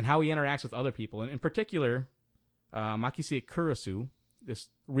 and how he interacts with other people. And in particular, Makise Kurisu, this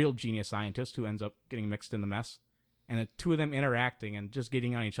real genius scientist who ends up getting mixed in the mess, and the two of them interacting and just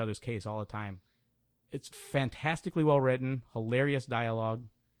getting on each other's case all the time. It's fantastically well written, hilarious dialogue,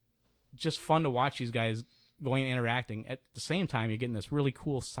 just fun to watch these guys going and interacting. At the same time, you're getting this really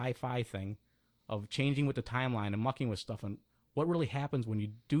cool sci-fi thing of changing with the timeline and mucking with stuff and what really happens when you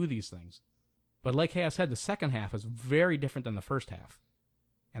do these things. But like I said, the second half is very different than the first half.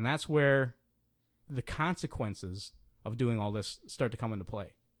 And that's where the consequences of doing all this start to come into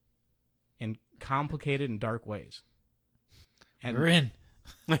play in complicated and dark ways. And We're in.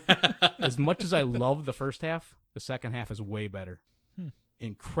 as much as I love the first half, the second half is way better.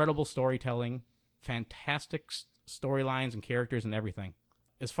 Incredible storytelling, fantastic storylines and characters and everything.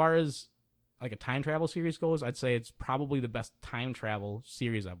 As far as like a time travel series goes, I'd say it's probably the best time travel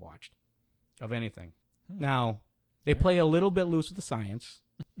series I've watched of anything. Now, they play a little bit loose with the science.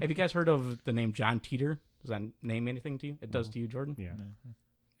 Have you guys heard of the name John Titor? Does that name anything to you? It does to you, Jordan? Yeah.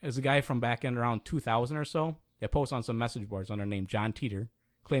 There's a guy from back in around 2000 or so that posts on some message boards under the name John Titor,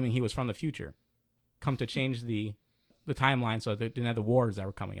 claiming he was from the future, come to change the timeline so they didn't have the wars that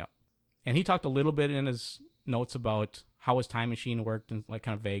were coming up. And he talked a little bit in his notes about how his time machine worked and like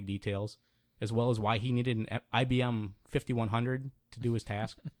kind of vague details, as well as why he needed an IBM 5100 to do his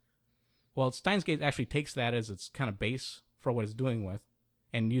task. Well, Steins Gate actually takes that as its kind of base for what it's doing with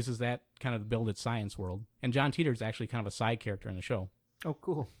and uses that kind of to build its science world. And John Titor is actually kind of a side character in the show. Oh,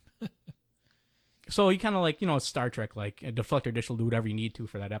 cool. So you kind of like, Star Trek, like a deflector dish will do whatever you need to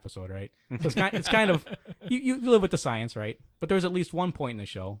for that episode, right? So it's kind of, you live with the science, right? But there's at least one point in the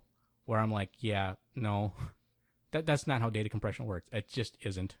show where I'm like, yeah, no, that's not how data compression works. It just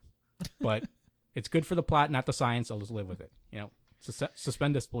isn't. But it's good for the plot, not the science. I'll just live with it.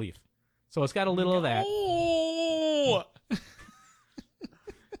 Suspend disbelief. So it's got a little of that. Oh!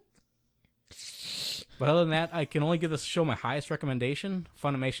 But other than that, I can only give this show my highest recommendation.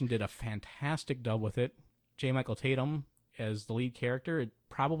 Funimation did a fantastic dub with it. J. Michael Tatum as the lead character,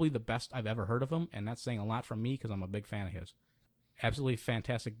 probably the best I've ever heard of him, and that's saying a lot from me because I'm a big fan of his. Absolutely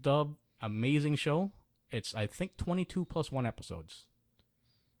fantastic dub, amazing show. It's, I think, 22 plus 1 episodes.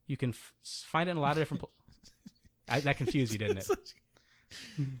 You can find it in a lot of different that confused you, didn't it?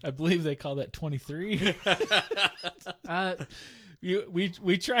 I believe they call that 23.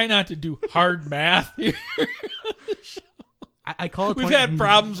 We try not to do hard math here. I call it. We've had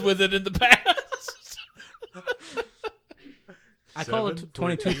problems with it in the past. I call it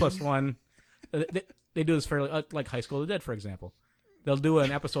 22 plus 1. They do this fairly, like High School of the Dead, for example. They'll do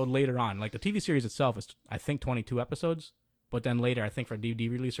an episode later on. Like the TV series itself is, I think, 22 episodes. But then later, I think for a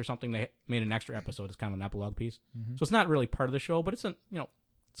DVD release or something, they made an extra episode as kind of an epilogue piece. Mm-hmm. So it's not really part of the show, but it's so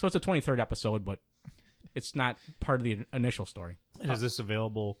it's a 23rd episode, but it's not part of the initial story. Is this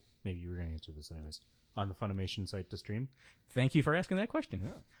available? Maybe you were going to answer this anyways. On the Funimation site to stream? Thank you for asking that question.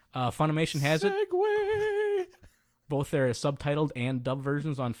 Yeah. Funimation has it. Both their subtitled and dubbed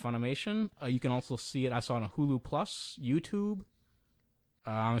versions on Funimation. You can also see it. I saw it on Hulu Plus, YouTube.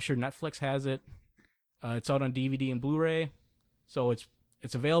 I'm sure Netflix has it. It's out on DVD and Blu-ray. So it's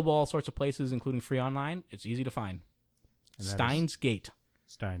available all sorts of places, including free online. It's easy to find. And that Steins Gate.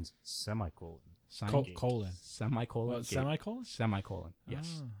 Steins, semicolon. Colon. Semicolon. What, semicolon? Semicolon.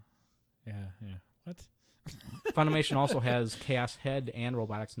 Yes. Oh. Yeah. What? Funimation also has Chaos Head and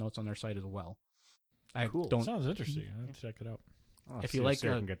Robotics Notes on their site as well. I Cool. don't. Sounds interesting. I'll have to check it out. I'll If see you like, see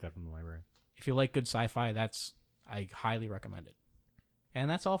if I can get that from the library. If you like good sci-fi, I highly recommend it. And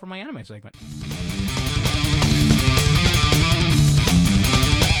that's all for my anime segment.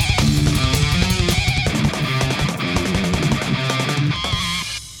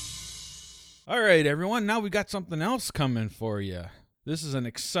 All right, everyone. Now we got something else coming for you. This is an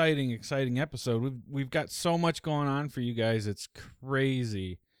exciting episode. We've got so much going on for you guys. It's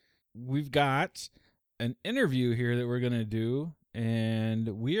crazy. We've got an interview here that we're going to do,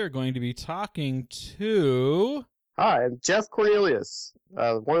 and we are going to be talking to... Hi, I'm Jeff Cornelius,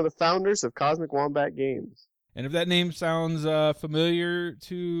 one of the founders of Cosmic Wombat Games. And if that name sounds familiar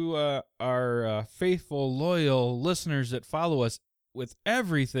to our faithful, loyal listeners that follow us with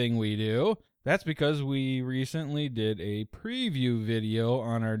everything we do, that's because we recently did a preview video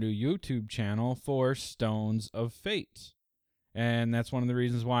on our new YouTube channel for Stones of Fate. And that's one of the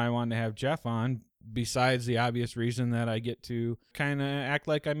reasons why I wanted to have Jeff on, besides the obvious reason that I get to kind of act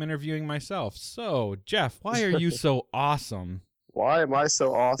like I'm interviewing myself. So, Jeff, why are you so awesome? Why am I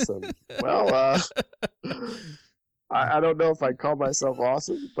so awesome? Well, I don't know if I'd call myself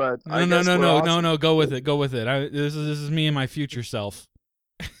awesome, but I guess we're awesome. No, go with it. This is me and my future self.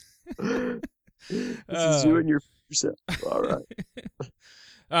 This is you and your future self. All right.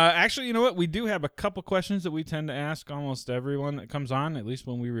 Actually, you know what? We do have a couple questions that we tend to ask almost everyone that comes on, at least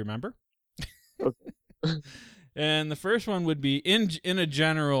when we remember. Okay. And the first one would be in a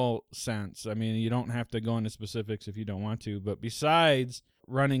general sense. I mean, you don't have to go into specifics if you don't want to, but besides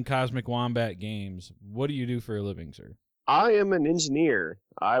running Cosmic Wombat Games, what do you do for a living, sir? I am an engineer.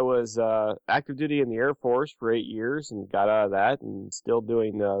 I was active duty in the Air Force for 8 years and got out of that and still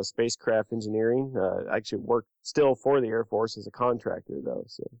doing spacecraft engineering. I actually work still for the Air Force as a contractor, though.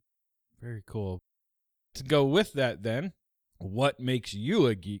 So Very cool. To go with that, then, what makes you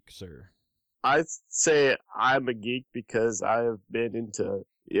a geek, sir? I'd say I'm a geek because I've been into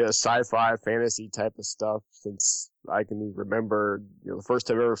sci-fi, fantasy type of stuff since I can even remember. The first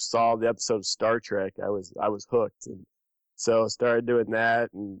time I ever saw the episode of Star Trek, I was hooked, and so I started doing that,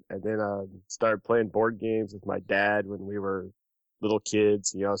 and then started playing board games with my dad when we were little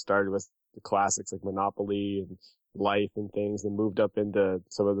kids. Started with the classics like Monopoly and Life and things, and moved up into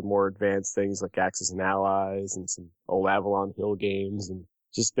some of the more advanced things like Axis and Allies and some old Avalon Hill games, and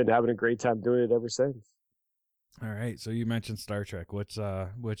just been having a great time doing it ever since. All right, so you mentioned Star Trek.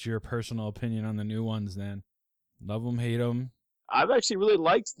 What's your personal opinion on the new ones then? Love them, hate them? I've actually really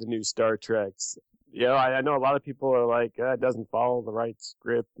liked the new Star Treks. I know a lot of people are like, it doesn't follow the right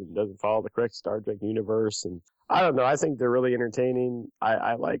script and doesn't follow the correct Star Trek universe. And I don't know. I think they're really entertaining.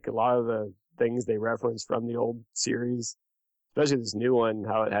 I like a lot of the things they reference from the old series, especially this new one,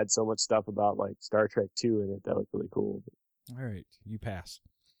 how it had so much stuff about like Star Trek 2 in it. That was really cool. All right, you pass.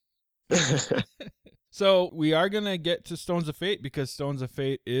 So we are going to get to Stones of Fate because Stones of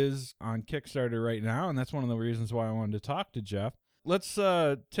Fate is on Kickstarter right now, and that's one of the reasons why I wanted to talk to Jeff. Let's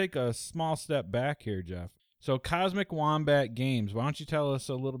take a small step back here, Jeff. So Cosmic Wombat Games, why don't you tell us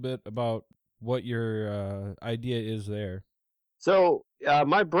a little bit about what your idea is there? So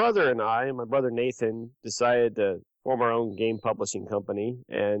my brother and I, and my brother Nathan, decided to form our own game publishing company,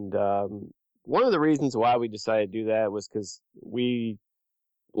 and one of the reasons why we decided to do that was because we've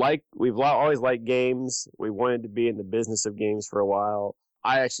always liked games. We wanted to be in the business of games for a while.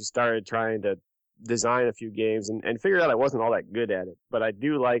 I actually started trying to design a few games and figured out I wasn't all that good at it, but I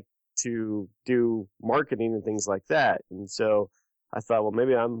do like to do marketing and things like that. And so I thought, well,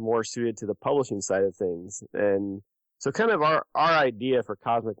 maybe I'm more suited to the publishing side of things. And so kind of our idea for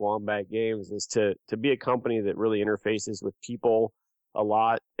Cosmic Wombat Games is to be a company that really interfaces with people a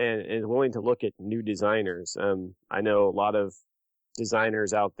lot and is willing to look at new designers. I know a lot of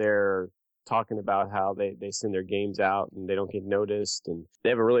designers out there are talking about how they send their games out and they don't get noticed and they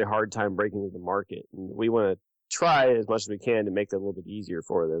have a really hard time breaking into the market. And we want to try as much as we can to make that a little bit easier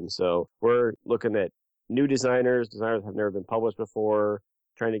for them. So we're looking at new designers that have never been published before,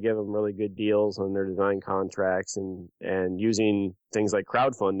 trying to give them really good deals on their design contracts and using things like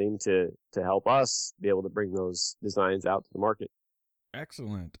crowdfunding to help us be able to bring those designs out to the market.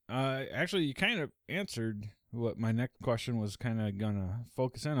 Excellent. Actually, you kind of answered what my next question was kind of going to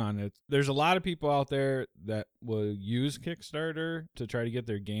focus in on. There's a lot of people out there that will use Kickstarter to try to get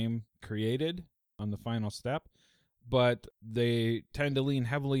their game created on the final step, but they tend to lean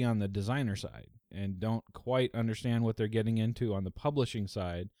heavily on the designer side and don't quite understand what they're getting into on the publishing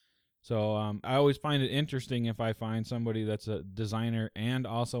side. So I always find it interesting if I find somebody that's a designer and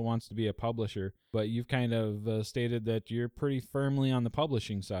also wants to be a publisher. But you've kind of stated that you're pretty firmly on the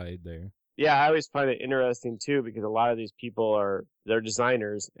publishing side there. Yeah, I always find it interesting too because a lot of these people they're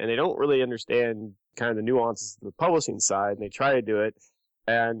designers and they don't really understand kind of the nuances of the publishing side, and they try to do it.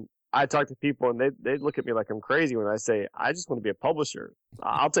 And I talk to people and they look at me like I'm crazy when I say, I just want to be a publisher.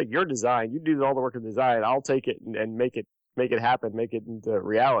 I'll take your design. You do all the work of design. I'll take it and make it happen, make it into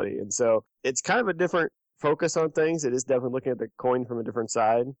reality. And so it's kind of a different focus on things. It is definitely looking at the coin from a different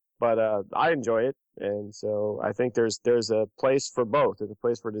side, but I enjoy it. And so I think there's a place for both. There's a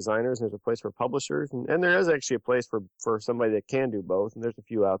place for designers, and there's a place for publishers, and there is actually a place for somebody that can do both. And there's a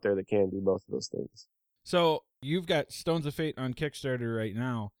few out there that can do both of those things. So you've got Stones of Fate on Kickstarter right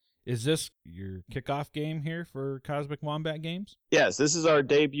now. Is this your kickoff game here for Cosmic Wombat Games? Yes, this is our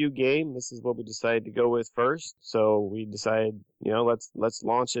debut game. This is what we decided to go with first. So we decided, let's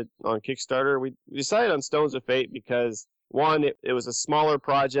launch it on Kickstarter. We decided on Stones of Fate because, one, it was a smaller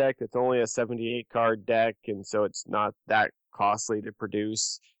project. It's only a 78 card deck, and so it's not that costly to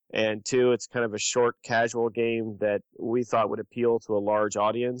produce. And two, it's kind of a short, casual game that we thought would appeal to a large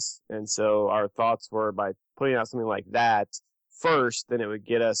audience. And so our thoughts were, by putting out something like that first, then it would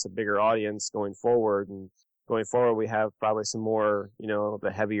get us a bigger audience going forward. And going forward, we have probably some more,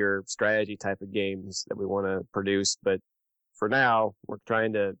 the heavier strategy type of games that we want to produce. But for now, we're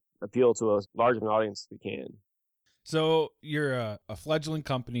trying to appeal to as large of an audience as we can. So you're a fledgling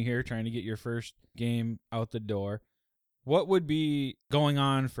company here trying to get your first game out the door. What would be going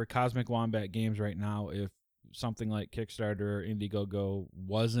on for Cosmic Wombat Games right now if something like Kickstarter or Indiegogo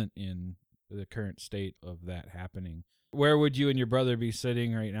wasn't in the current state of that happening? Where would you and your brother be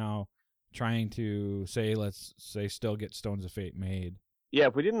sitting right now trying to let's say, still get Stones of Fate made? Yeah,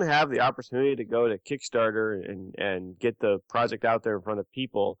 if we didn't have the opportunity to go to Kickstarter and get the project out there in front of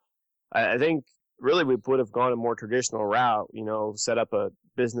people, I think really we would have gone a more traditional route, set up a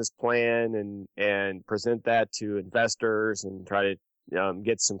business plan and present that to investors and try to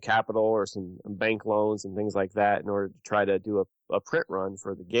get some capital or some bank loans and things like that in order to try to do a print run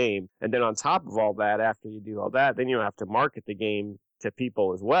for the game. And then on top of all that, after you do all that, then you have to market the game to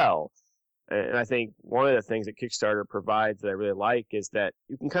people as well. And I think one of the things that Kickstarter provides that I really like is that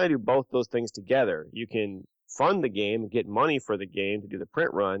you can kind of do both those things together. You can fund the game and get money for the game to do the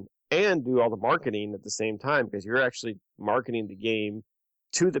print run and do all the marketing at the same time, because you're actually marketing the game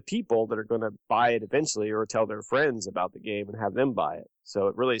to the people that are going to buy it eventually or tell their friends about the game and have them buy it. So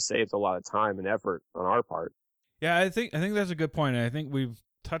it really saves a lot of time and effort on our part. Yeah, I think that's a good point. I think we've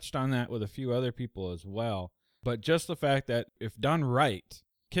touched on that with a few other people as well. But just the fact that if done right,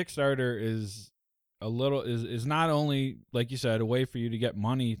 Kickstarter is not only, like you said, a way for you to get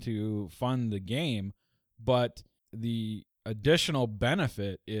money to fund the game, but the additional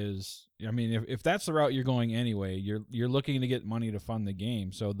benefit is, if that's the route you're going anyway, you're looking to get money to fund the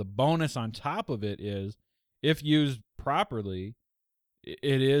game. So the bonus on top of it is, if used properly,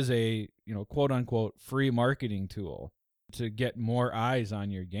 it is a, quote unquote free marketing tool to get more eyes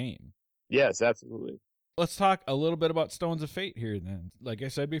on your game. Yes, absolutely. Let's talk a little bit about Stones of Fate here then. Like I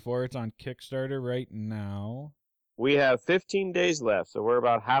said before, it's on Kickstarter right now. We have 15 days left, so we're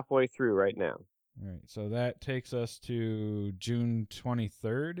about halfway through right now. All right, so that takes us to June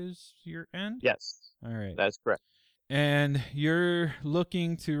 23rd is your end? Yes. All right. That's correct. And you're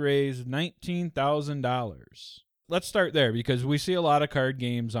looking to raise $19,000. Let's start there, because we see a lot of card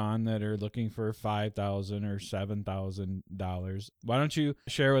games on that are looking for $5,000 or $7,000. Why don't you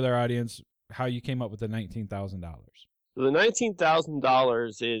share with our audience how you came up with the $19,000? So the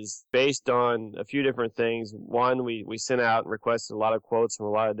 $19,000 is based on a few different things. One, we sent out and requested a lot of quotes from a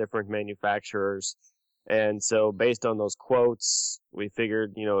lot of different manufacturers. And so based on those quotes, we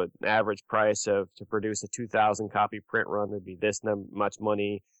figured, an average price to produce a 2,000 copy print run would be this much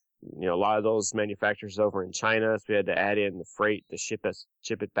money. A lot of those manufacturers over in China, so we had to add in the freight to ship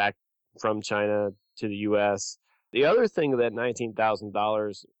it back from China to the U.S. The other thing that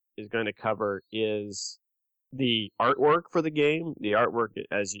 $19,000 is going to cover is the artwork for the game. The artwork,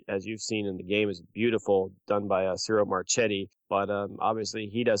 as you've seen in the game, is beautiful, done by Ciro Marchetti. But obviously,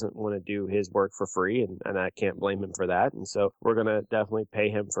 he doesn't want to do his work for free, and I can't blame him for that. And so we're going to definitely pay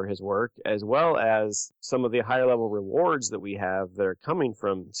him for his work, as well as some of the higher-level rewards that we have that are coming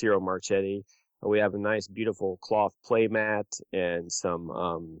from Ciro Marchetti. We have a nice, beautiful cloth playmat and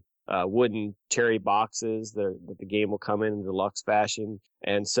some wooden cherry boxes that the game will come in deluxe fashion.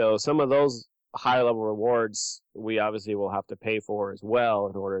 And so some of those high level rewards we obviously will have to pay for as well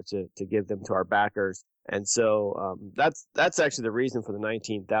in order to give them to our backers. And so that's actually the reason for the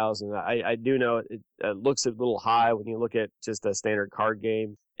 19,000. I do know it looks a little high when you look at just a standard card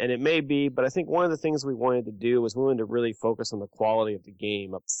game, and it may be, but I think one of the things we wanted to do was we wanted to really focus on the quality of the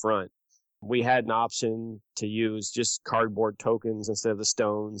game up front. We had an option to use just cardboard tokens instead of the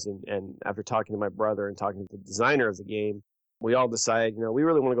stones, and after talking to my brother and talking to the designer of the game, we all decided, we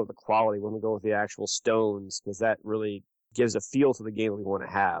really want to go with the quality. We want to go with the actual stones because that really gives a feel to the game we want to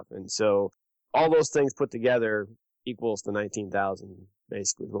have. And so all those things put together equals the 19,000,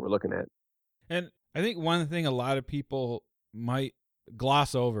 basically, is what we're looking at. And I think one thing a lot of people might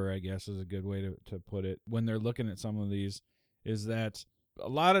gloss over, I guess is a good way to put it, when they're looking at some of these, is that a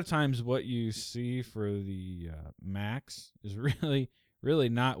lot of times what you see for the max is really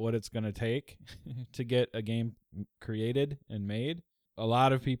not what it's going to take to get a game created and made. A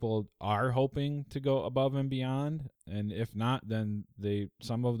lot of people are hoping to go above and beyond, and if not, then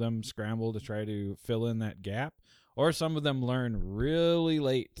some of them scramble to try to fill in that gap, or some of them learn really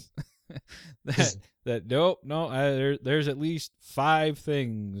late that there's at least 5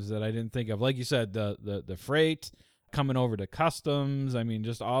 things that I didn't think of. Like you said, the freight, coming over to customs. I mean,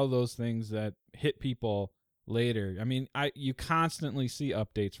 just all those things that hit people later. I mean, you constantly see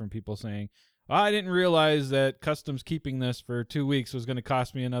updates from people saying, I didn't realize that customs keeping this for 2 weeks was going to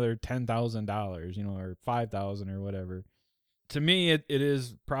cost me another $10,000, or $5,000 or whatever. To me, it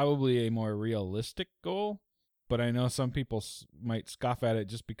is probably a more realistic goal, but I know some people might scoff at it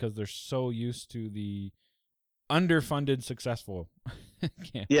just because they're so used to the underfunded successful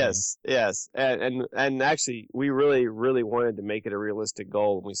campaign. Yes. And actually, we really, really wanted to make it a realistic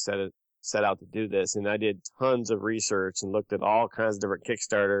goal when we set out to do this, and I did tons of research and looked at all kinds of different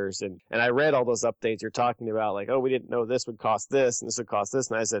Kickstarters, and I read all those updates you're talking about, like, we didn't know this would cost this and this would cost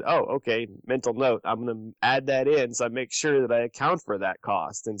this, and I said, okay, mental note, I'm going to add that in so I make sure that I account for that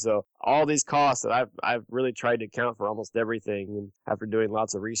cost. And so all these costs that I've really tried to account for almost everything, and after doing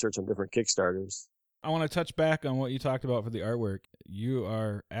lots of research on different Kickstarters. I want to touch back on what you talked about for the artwork. You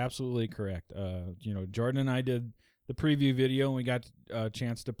are absolutely correct. Jordan and I did the preview video, and we got a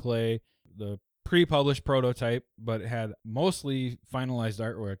chance to play the pre-published prototype, but it had mostly finalized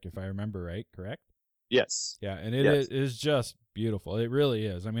artwork, if I remember right, correct? Yes. Yeah, and it is just beautiful. It really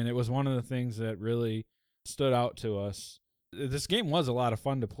is. I mean, it was one of the things that really stood out to us. This game was a lot of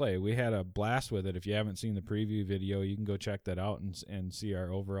fun to play. We had a blast with it. If you haven't seen the preview video, you can go check that out and see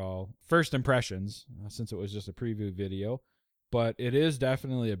our overall first impressions, since it was just a preview video. But it is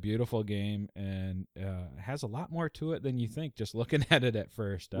definitely a beautiful game, and has a lot more to it than you think just looking at it at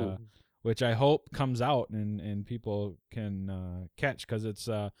first, which I hope comes out and people can catch, because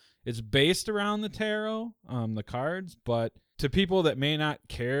it's based around the tarot, the cards, but to people that may not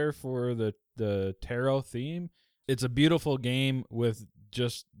care for the tarot theme, it's a beautiful game with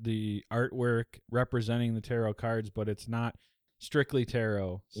just the artwork representing the tarot cards, but it's not strictly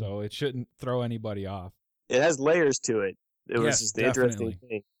tarot, so it shouldn't throw anybody off. It has layers to it. It was just the interesting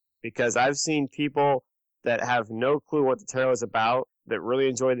thing, because I've seen people that have no clue what the tarot is about that really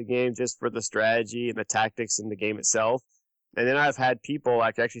enjoy the game just for the strategy and the tactics in the game itself. And then I've had people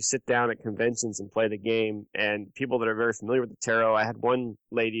like actually sit down at conventions and play the game, and people that are very familiar with the tarot. I had one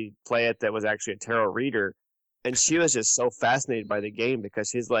lady play it that was actually a tarot reader, and she was just so fascinated by the game because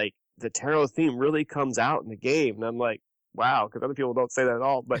she's like, the tarot theme really comes out in the game. And I'm like, wow, because other people don't say that at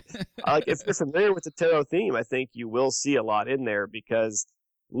all. But like, if you're familiar with the tarot theme, I think you will see a lot in there, because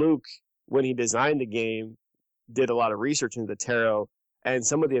Luke, when he designed the game, did a lot of research into the tarot, and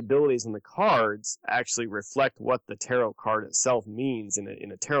some of the abilities in the cards actually reflect what the tarot card itself means in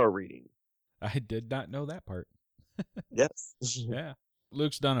a tarot reading. I did not know that part. Yes. Yeah.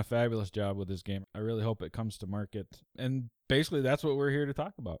 Luke's done a fabulous job with this game. I really hope it comes to market. And basically, that's what we're here to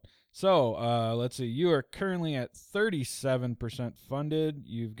talk about. So, let's see. You are currently at 37% funded.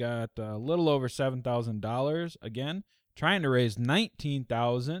 You've got a little over $7,000. Again, trying to raise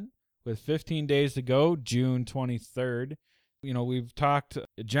 $19,000 with 15 days to go, June 23rd. We've talked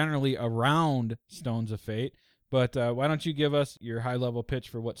generally around Stones of Fate, but why don't you give us your high-level pitch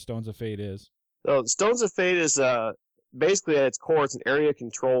for what Stones of Fate is? So, Stones of Fate is basically, at its core, it's an area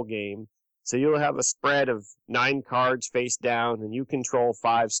control game. So you'll have a spread of 9 cards face down, and you control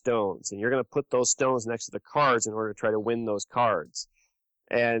 5 stones. And you're going to put those stones next to the cards in order to try to win those cards.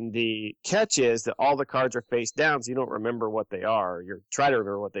 And the catch is that all the cards are face down, so you don't remember what they are. You try to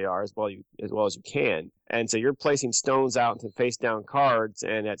remember what they are as well as you can. And so you're placing stones out into face down cards,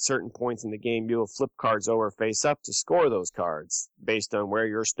 and at certain points in the game, you will flip cards over face up to score those cards based on where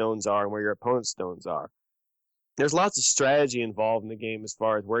your stones are and where your opponent's stones are. there's lots of strategy involved in the game as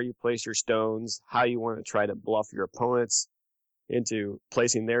far as where you place your stones, how you want to try to bluff your opponents into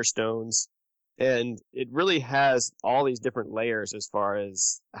placing their stones. And it really has all these different layers as far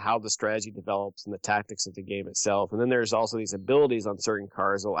as how the strategy develops and the tactics of the game itself. And then there's also these abilities on certain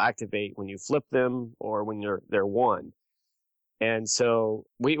cards that will activate when you flip them or when they're won. And so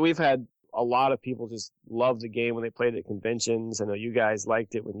we've had a lot of people just love the game when they played it at conventions. I know you guys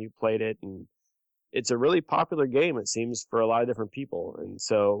liked it when you played it, and it's a really popular game, it seems, for a lot of different people. And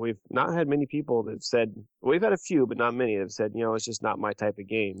so we've not had many people that have said, we've had a few, but not many that have said, it's just not my type of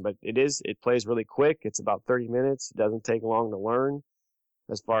game. But it plays really quick. It's about 30 minutes. It doesn't take long to learn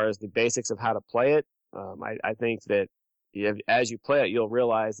as far as the basics of how to play it. I think that as you play it, you'll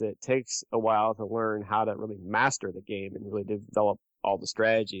realize that it takes a while to learn how to really master the game and really develop all the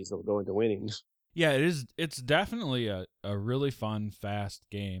strategies that will go into winning. Yeah, it is. It's definitely a really fun, fast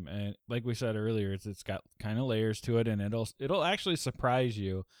game, and like we said earlier, it's got kind of layers to it, and it'll actually surprise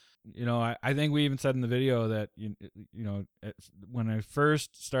you. I think we even said in the video that when I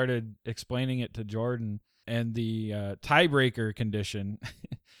first started explaining it to Jordan and the tiebreaker condition,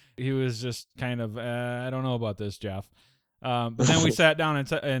 he was just kind of I don't know about this, Jeff. But then we sat down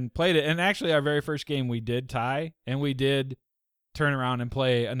and played it, and actually our very first game we did tie, and we did turn around and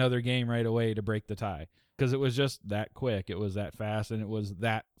play another game right away to break the tie because it was just that quick, it was that fast, and it was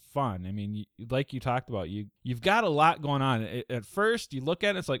that fun. I mean, like you talked about, you've got a lot going on. At first you look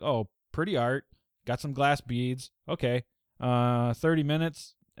at it, it's like, oh, pretty art, got some glass beads, okay, 30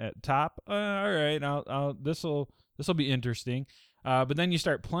 minutes at top, all right, I'll this'll be interesting, but then you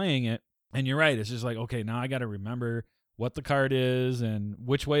start playing it, and you're right, it's just like, okay, now I got to remember what the card is and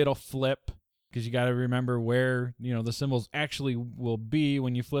which way it'll flip, because you got to remember where the symbols actually will be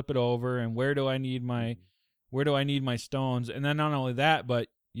when you flip it over, and where do I need my stones. And then not only that, but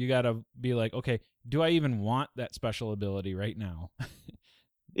you got to be like, okay, do I even want that special ability right now?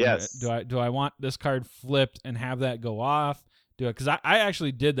 Yes. Do I want this card flipped and have that go off? Because I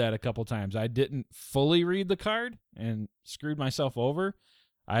actually did that a couple times. I didn't fully read the card and screwed myself over.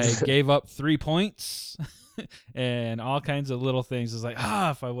 I gave up 3 points and all kinds of little things. It's like,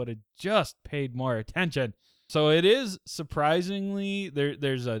 if I would have just paid more attention. So it is surprisingly,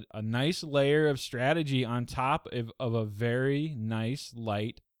 there's a nice layer of strategy on top of a very nice,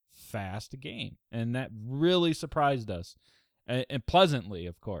 light, fast game. And that really surprised us. And pleasantly,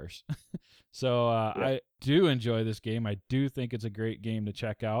 of course. So I do enjoy this game. I do think it's a great game to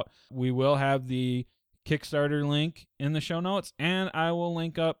check out. We will have the Kickstarter link in the show notes, and I will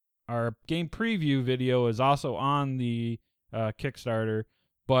link up our game preview video is also on the Kickstarter,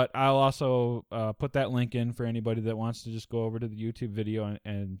 but I'll also put that link in for anybody that wants to just go over to the YouTube video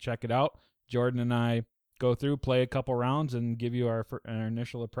and check it out. Jordan and I go through, play a couple rounds, and give you our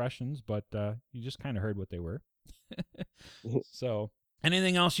initial impressions, but you just kind of heard what they were. So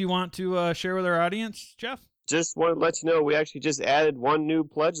anything else you want to share with our audience, Jeff? Just want to let you know we actually just added one new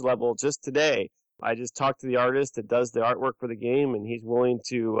pledge level just today. I just talked to the artist that does the artwork for the game, and he's willing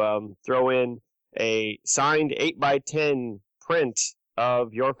to throw in a signed 8x10 print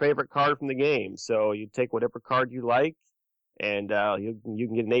of your favorite card from the game. So you take whatever card you like, and you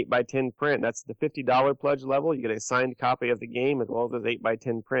can get an 8x10 print. That's the $50 pledge level. You get a signed copy of the game as well as an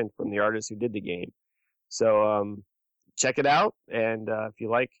 8x10 print from the artist who did the game. So check it out, and if you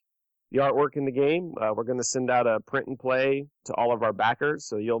like the artwork in the game, we're going to send out a print and play to all of our backers,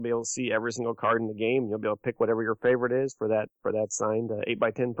 so you'll be able to see every single card in the game. You'll be able to pick whatever your favorite is for that signed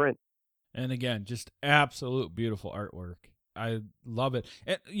 8x10 print. And again, just absolute beautiful artwork. I love it.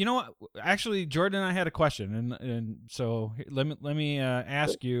 And you know what? Actually, Jordan and I had a question, and so let me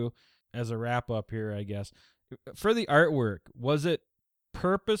ask you as a wrap up here, I guess. For the artwork, was it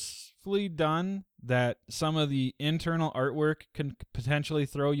purposefully done that some of the internal artwork can potentially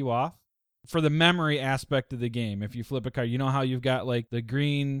throw you off? For the memory aspect of the game, if you flip a card, you know how you've got like the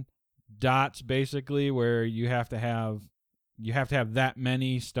green dots basically where you have to have that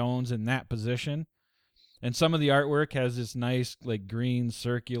many stones in that position, and some of the artwork has this nice like green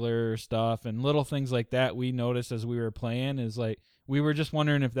circular stuff and little things like that. We noticed as we were playing is like we were just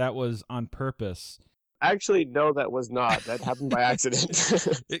wondering if that was on purpose. Actually, no, that was not. That happened by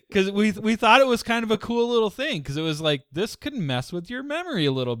accident. Because we thought it was kind of a cool little thing, because it was like, this could mess with your memory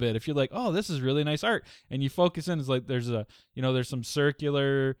a little bit. If you're like, oh, this is really nice art, and you focus in, it's like there's some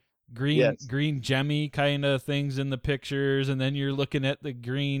circular green gemmy kind of things in the pictures, and then you're looking at the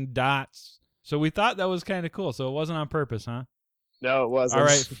green dots. So we thought that was kind of cool. So it wasn't on purpose, huh? No, it wasn't. All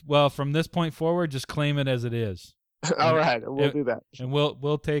right. Well, from this point forward, just claim it as it is. All right, we'll do that. And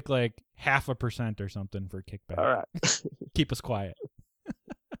we'll take like 0.5% or something for kickback. All right. Keep us quiet.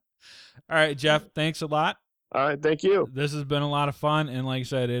 All right, Jeff, thanks a lot. All right, thank you. This has been a lot of fun, and like I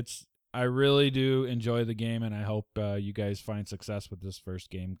said, I really do enjoy the game, and I hope you guys find success with this first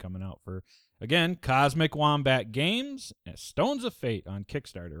game coming out for, again, Cosmic Wombat Games, Stones of Fate on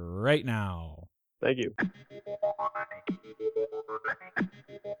Kickstarter right now. Thank you.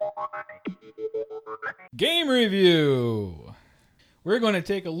 Game review. We're going to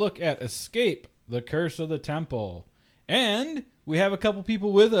take a look at Escape, the Curse of the Temple. And we have a couple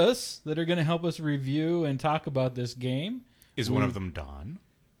people with us that are going to help us review and talk about this game. Is one of them Don?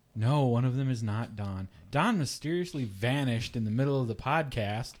 No, one of them is not Don. Don mysteriously vanished in the middle of the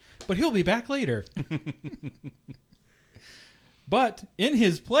podcast, but he'll be back later. But in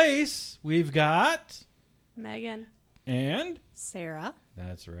his place, we've got... Megan. And... Sarah.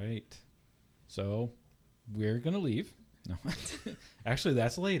 That's right. So, we're going to leave. No. Actually,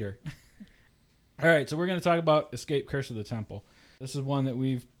 that's later. All right, so we're going to talk about Escape Curse of the Temple. This is one that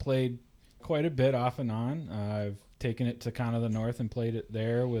we've played quite a bit off and on. I've taken it to Con of the North and played it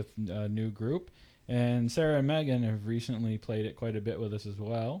there with a new group. And Sarah and Megan have recently played it quite a bit with us as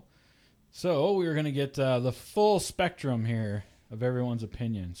well. So we're going to get the full spectrum here of everyone's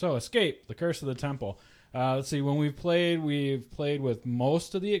opinion. So Escape, the Curse of the Temple. Let's see, when we've played with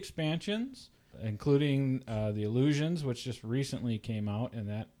most of the expansions, including the Illusions, which just recently came out, and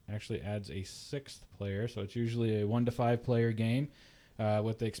that actually adds a 6th player. So it's usually a 1 to 5 player game.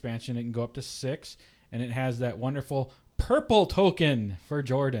 With the expansion, it can go up to 6, and it has that wonderful purple token for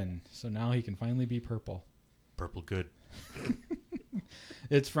Jordan. So now he can finally be purple. Purple good.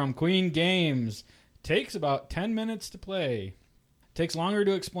 It's from Queen Games. Takes about 10 minutes to play. Takes longer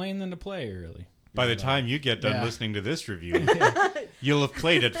to explain than to play, really. By the time you get done Yeah. listening to this review, you'll have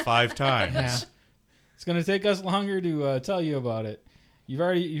played it 5 times. Yeah. It's going to take us longer to tell you about it.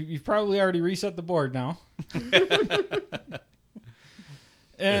 You've probably already reset the board now.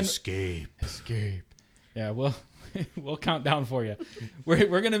 And Escape. Yeah, we'll count down for you.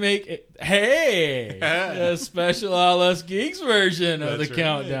 We're gonna make it. Hey, a special All Us Geeks version of That's the right.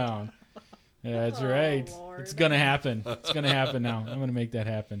 countdown. Yeah, that's right. Lord. It's gonna happen. It's gonna happen now. I'm gonna make that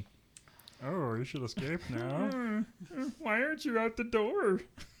happen. Oh, you should escape now. Why aren't you out the door?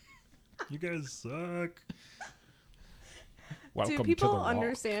 You guys suck. Welcome Do to people the wall.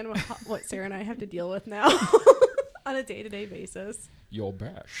 understand what Sarah and I have to deal with now on a day-to-day basis? Your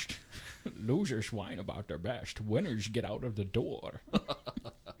best. Losers whine about their best. Winners get out of the door.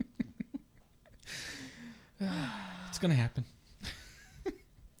 It's gonna happen.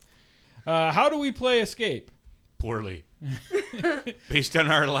 How do we play Escape? Poorly. Based on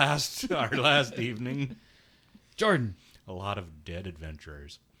our last evening, Jordan. a lot of dead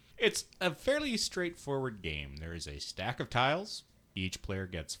adventurers. It's a fairly straightforward game. There is a stack of tiles. Each player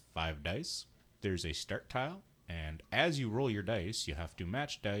gets 5 dice. There's a start tile, and as you roll your dice, you have to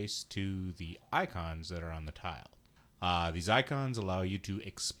match dice to the icons that are on the tile. These icons allow you to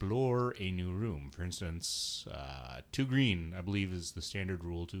explore a new room. For instance, 2 green, I believe, is the standard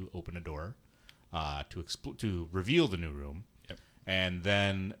rule to open a door, to reveal the new room. Yep. And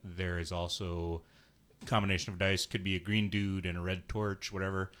then there is also a combination of dice, could be a green dude and a red torch,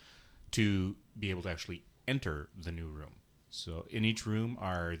 whatever, to be able to actually enter the new room. So in each room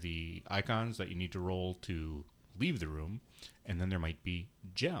are the icons that you need to roll to leave the room, and then there might be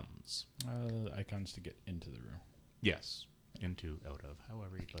gems. Icons to get into the room. Yes, into, out of,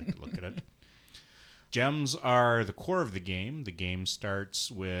 however you'd like to look at it. Gems are the core of the game. The game starts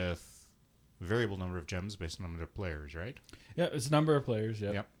with a variable number of gems based on the number of players, right? Yeah, it's a number of players.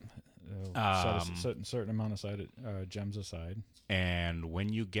 Yep. Yep. Set a certain amount of gems aside. And when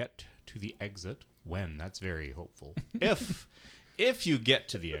you get to the exit, that's very hopeful. If you get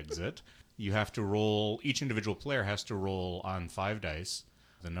to the exit, you have to roll, each individual player has to roll on 5 dice,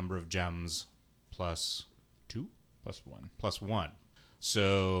 the number of gems plus 2? Plus 1.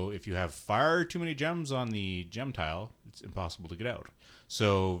 So if you have far too many gems on the gem tile, it's impossible to get out.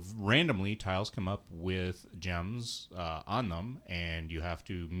 So randomly, tiles come up with gems on them, and you have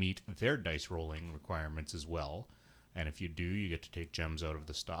to meet their dice rolling requirements as well. And if you do, you get to take gems out of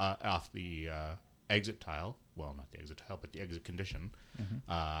the off the exit tile. Well, not the exit tile, but the exit condition,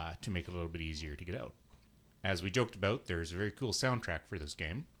 to make it a little bit easier to get out. As we joked about, there's a very cool soundtrack for this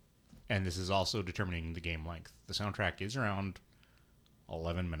game, and this is also determining the game length. The soundtrack is around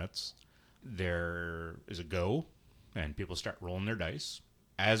 11 minutes. There is a go, and people start rolling their dice.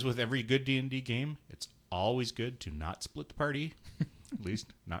 As with every good D&D game, it's always good to not split the party, at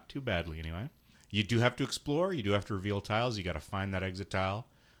least not too badly anyway. You do have to explore. You do have to reveal tiles. You got to find that exit tile,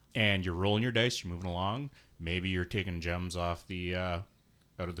 and you're rolling your dice. You're moving along. Maybe you're taking gems off the out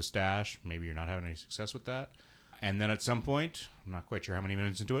of the stash. Maybe you're not having any success with that. And then at some point, I'm not quite sure how many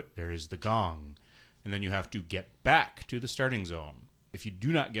minutes into it, there is the gong. and then you have to get back to the starting zone. If you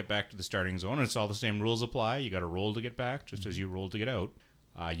do not get back to the starting zone, and it's all the same rules apply, you got to roll to get back, just as you roll to get out,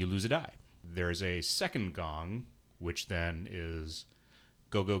 you lose a die. There's a second gong, which then is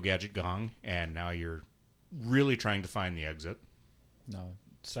Go-Go Gadget Gong, and now you're really trying to find the exit. No,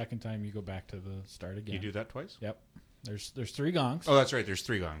 second time you go back to the start again. You do that twice? Yep. There's 3 gongs. Oh, that's right. There's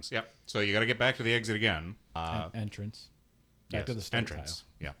 3 gongs. Yep. So you got to get back to the exit again. Entrance. Back to the start entrance.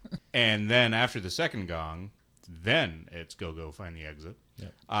 Yeah. And then after the second gong, then it's go find the exit.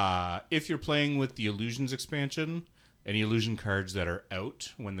 Yep. If you're playing with the Illusions expansion, any illusion cards that are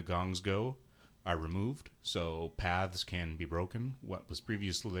out when the gongs go are removed. So paths can be broken. What was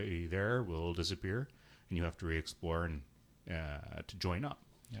previously there will disappear, and you have to re-explore and to join up.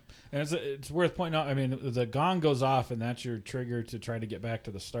 Yeah. And it's worth pointing out, I mean, the gong goes off, and that's your trigger to try to get back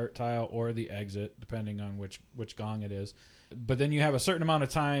to the start tile or the exit, depending on which gong it is. But then you have a certain amount of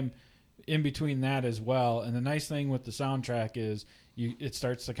time in between that as well. And the nice thing with the soundtrack is it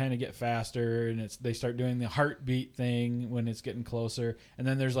starts to kind of get faster, and they start doing the heartbeat thing when it's getting closer. And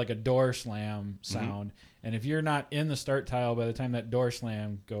then there's like a door slam sound. Mm-hmm. And if you're not in the start tile by the time that door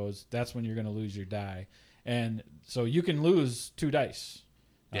slam goes, that's when you're going to lose your die. And so you can lose 2 dice.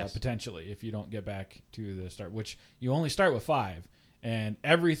 Yes. Potentially, if you don't get back to the start, which you only start with 5, and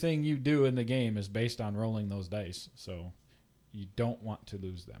everything you do in the game is based on rolling those dice, so you don't want to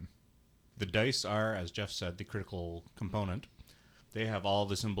lose them. The dice are, as Jeff said, the critical component. They have all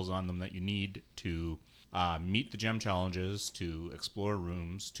the symbols on them that you need to meet the gem challenges, to explore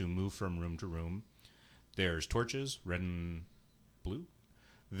rooms, to move from room to room. There's torches, red and blue.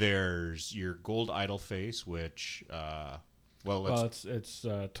 There's your gold idol face, which... it's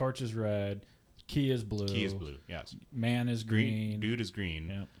torch is red, key is blue. Key is blue, yes. Man is green. Dude is green.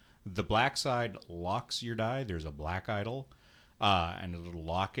 Yep. The black side locks your die. There's a black idol, and it'll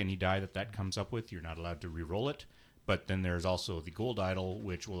lock any die that comes up with. You're not allowed to re-roll it. But then there's also the gold idol,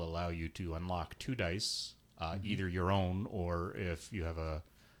 which will allow you to unlock 2 dice, either your own, or if you have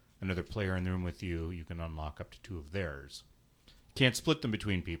another player in the room with you, you can unlock up to 2 of theirs. Can't split them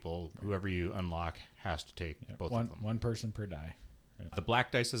between people. Whoever you unlock has to take both of them. One person per die. Yep. The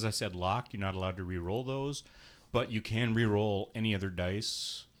black dice, as I said, lock. You're not allowed to re-roll those, but you can re-roll any other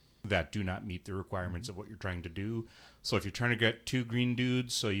dice that do not meet the requirements of what you're trying to do. So if you're trying to get 2 green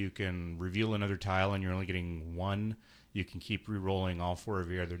dudes so you can reveal another tile and you're only getting 1, you can keep re-rolling all 4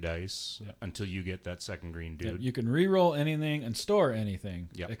 of your other dice until you get that second green dude. Yep. You can re-roll anything and store anything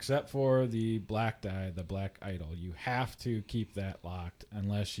except for the black die, the black idol. You have to keep that locked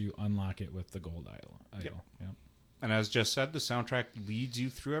unless you unlock it with the gold idol. Yep. And as just said, the soundtrack leads you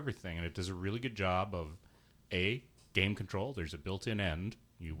through everything, and it does a really good job of game control. There's a built-in end.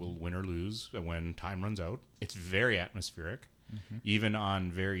 You will win or lose when time runs out. It's very atmospheric, even on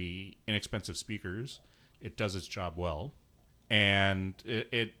very inexpensive speakers. It does its job well, and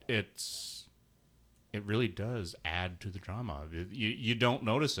it really does add to the drama. You don't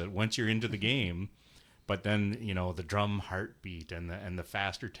notice it once you're into the game, but then the drum heartbeat and the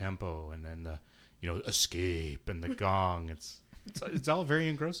faster tempo, and then the escape and the gong. It's all very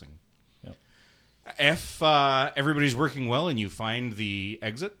engrossing. Yep. If everybody's working well and you find the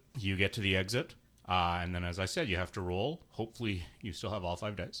exit, you get to the exit, and then as I said, you have to roll. Hopefully, you still have all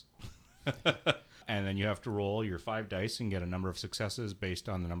 5 dice. And then you have to roll your 5 dice and get a number of successes based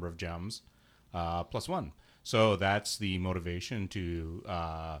on the number of gems, plus 1. So that's the motivation to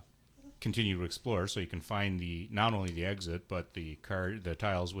continue to explore. So you can find not only the exit, but the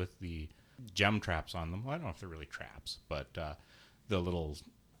tiles with the gem traps on them. Well, I don't know if they're really traps, but the little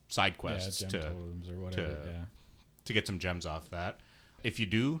side quests gem totems or whatever, to get some gems off that. If you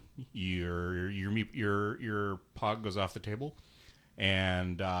do, your pog goes off the table.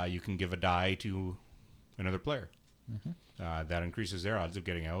 And you can give a die to another player. That increases their odds of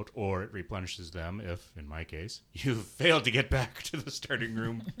getting out, or it replenishes them if, in my case, you've failed to get back to the starting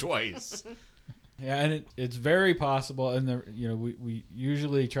room twice. Yeah, and it's very possible, and we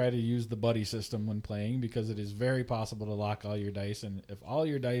usually try to use the buddy system when playing because it is very possible to lock all your dice, and if all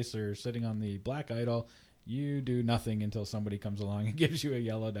your dice are sitting on the black idol, you do nothing until somebody comes along and gives you a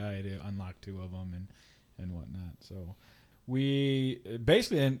yellow die to unlock 2 of them and whatnot. So... we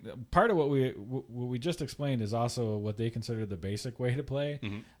basically, and part of what we just explained is also what they consider the basic way to play,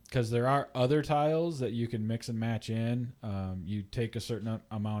 because there are other tiles that you can mix and match in. You take a certain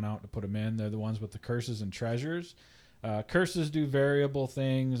amount out to put them in. They're the ones with the curses and treasures. Curses do variable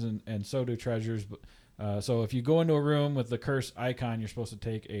things, and so do treasures. So if you go into a room with the curse icon, you're supposed to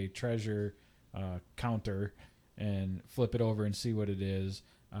take a treasure counter and flip it over and see what it is.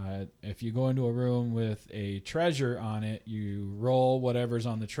 If you go into a room with a treasure on it, you roll whatever's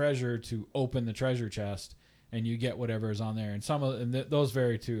on the treasure to open the treasure chest, and you get whatever is on there. And those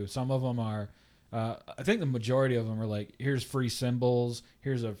vary too. Some of them are, I think the majority of them are like, here's free symbols,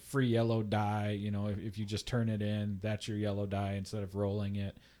 here's a free yellow die. You know, if you just turn it in, that's your yellow die instead of rolling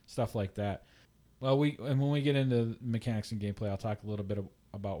it, stuff like that. Well, when we get into mechanics and gameplay, I'll talk a little bit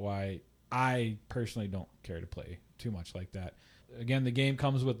about why I personally don't care to play too much like that. Again, the game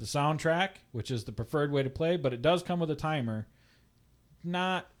comes with the soundtrack, which is the preferred way to play, but it does come with a timer.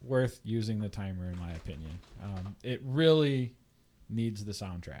 Not worth using the timer, in my opinion. It really needs the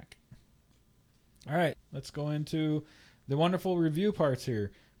soundtrack. All right, let's go into the wonderful review parts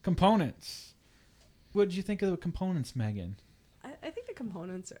here. Components. What did you think of the components, Megan? I think the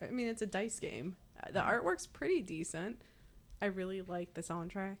components I mean, it's a dice game. The artwork's pretty decent. I really like the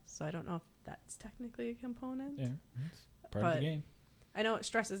soundtrack, so I don't know if that's technically a component. Yeah, it's part of the game. I know it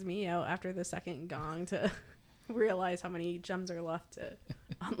stresses me out after the second gong to realize how many gems are left to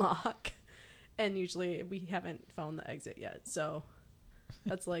unlock. And usually we haven't found the exit yet. So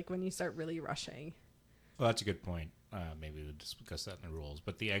that's like when you start really rushing. Well, that's a good point. Maybe we'll discuss that in the rules.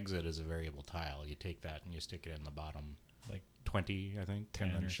 But the exit is a variable tile. You take that and you stick it in the bottom, like 20, I think, 10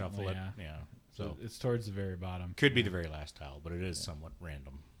 and then or shuffle something, it. Yeah. So it's towards the very bottom. Could be the very last tile, but it is somewhat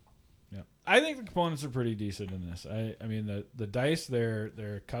random. Yeah, I think the components are pretty decent in this. I mean the dice,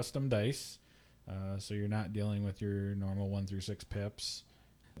 they're custom dice, so you're not dealing with your normal 1 through 6 pips.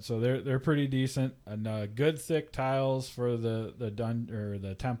 So they're pretty decent, and good thick tiles for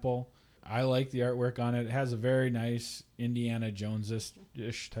the temple. I like the artwork on it. It has a very nice Indiana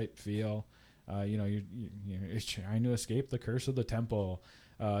Jones-ish type feel. You're trying to escape the curse of the temple.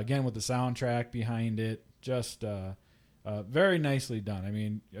 Again, with the soundtrack behind it, just very nicely done. I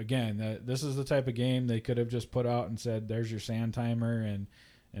mean, again, this is the type of game they could have just put out and said, "There's your sand timer,"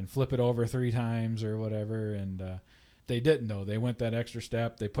 and flip it over 3 times or whatever. And they didn't, though. They went that extra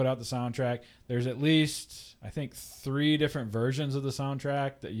step. They put out the soundtrack. There's at least, I think, 3 different versions of the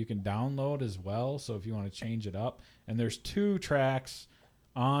soundtrack that you can download as well. So if you want to change it up, and there's 2 tracks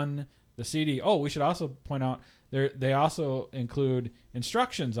on the CD. Oh, we should also point out they also include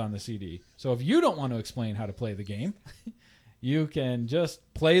instructions on the CD. So if you don't want to explain how to play the game, you can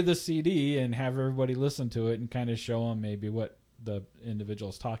just play the CD and have everybody listen to it and kind of show them maybe what the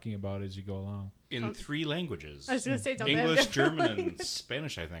individual's talking about as you go along. In 3 languages. I was going to say, don't they have English, different German, and languages?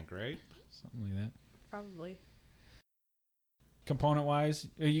 Spanish, I think, right? Something like that. Probably. Component-wise,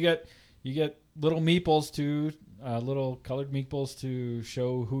 you get little meeples too, little colored meeples to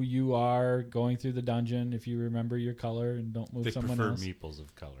show who you are going through the dungeon if you remember your color and don't move They someone prefer else. meeples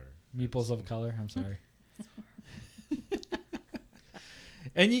of color. Meeples of color, I'm sorry.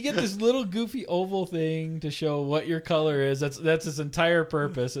 And you get this little goofy oval thing to show what your color is. That's its entire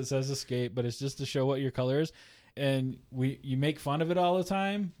purpose. It says escape, but it's just to show what your color is. And you make fun of it all the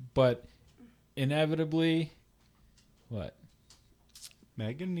time, but inevitably, what?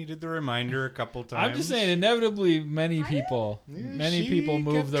 Megan needed the reminder a couple times. I'm just saying, inevitably, many people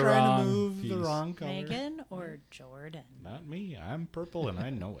move the wrong piece. Megan or Jordan? Not me. I'm purple and I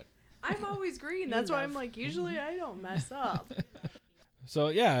know it. I'm always green. That's why I'm like, usually I don't mess up. So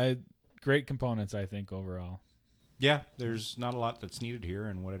yeah, great components, I think, overall. Yeah, there's not a lot that's needed here,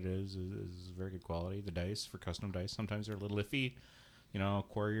 and what it is very good quality. The dice, for custom dice, sometimes they're a little iffy. You know,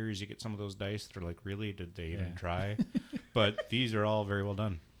 Quarriers, you get some of those dice that are like, really? Did they even try? But these are all very well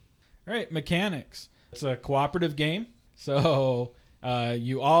done. All right, mechanics. It's a cooperative game, so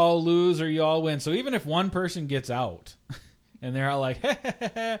you all lose or you all win. So even if one person gets out, and they're all like,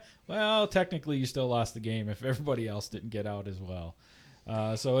 well, technically you still lost the game if everybody else didn't get out as well.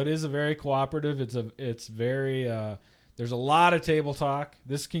 So it is a very cooperative. It's very. There's a lot of table talk.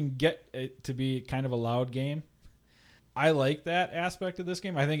 This can get it to be kind of a loud game. I like that aspect of this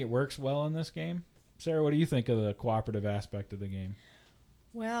game. I think it works well in this game. Sarah, what do you think of the cooperative aspect of the game?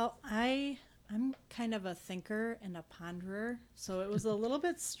 Well, I'm kind of a thinker and a ponderer, so it was a little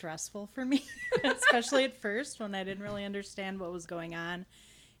bit stressful for me, especially at first when I didn't really understand what was going on.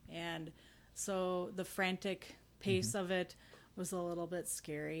 And so the frantic pace of it was a little bit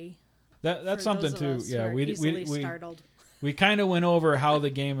scary. That's something too. Yeah, we startled. We kind of went over how the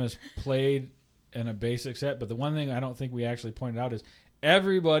game is played in a basic set, but the one thing I don't think we actually pointed out is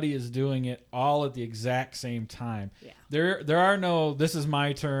everybody is doing it all at the exact same time. Yeah. There are no, this is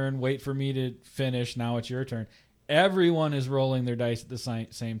my turn, wait for me to finish, now it's your turn. Everyone is rolling their dice at the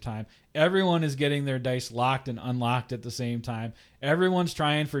same time. Everyone is getting their dice locked and unlocked at the same time. Everyone's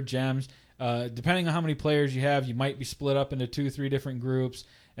trying for gems. Depending on how many players you have, you might be split up into 2-3 different groups.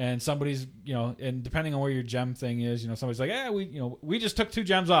 and somebody's, and depending on where your gem thing is, somebody's like, we just took 2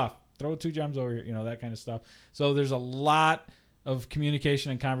 gems off, throw 2 gems over here, that kind of stuff. So there's a lot of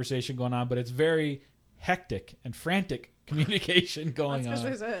communication and conversation going on, but it's very hectic and frantic communication going That's on.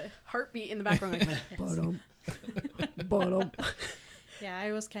 because there's a heartbeat in the background. Bottom. Yeah,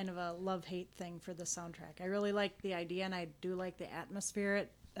 I was kind of a love-hate thing for the soundtrack. I really like the idea, and I do like the atmosphere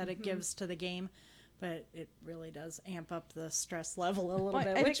that it gives to the game, but it really does amp up the stress level a little Well,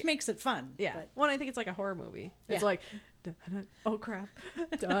 bit, I which think- makes it fun. Yeah. But Well, I think it's like a horror movie. It's Yeah. like, dun-dun, oh crap.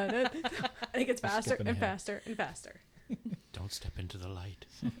 Dun-dun. I think it's faster skipping and ahead. faster and faster. Don't step into the light.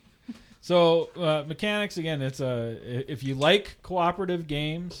 So mechanics, again, it's if you like cooperative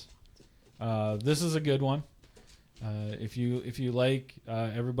games, this is a good one. If you like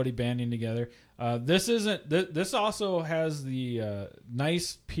everybody banding together, this also has the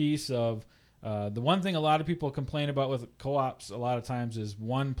nice piece of the one thing a lot of people complain about with co-ops a lot of times is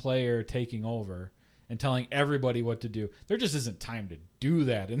one player taking over and telling everybody what to do. There just isn't time to do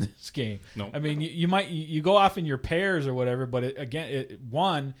that in this game. No. I mean, you might go off in your pairs or whatever, but it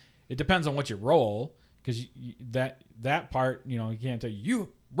depends on what you roll, because that part, you can't tell you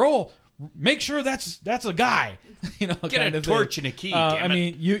roll. Make sure that's a guy. Get kind a of torch thing. and a key. I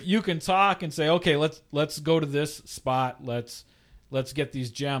mean, you can talk and say, okay, let's go to this spot. Let's get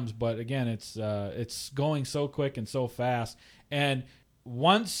these gems. But again, it's going so quick and so fast. And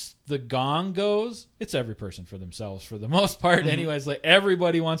once the gong goes, it's every person for themselves for the most part. Anyways, like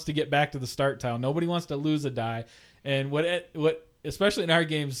everybody wants to get back to the start tile. Nobody wants to lose a die. And what especially in our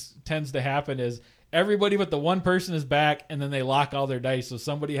games tends to happen is everybody but the one person is back, and then they lock all their dice. So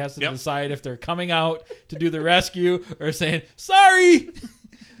somebody has to decide if they're coming out to do the rescue or saying, sorry,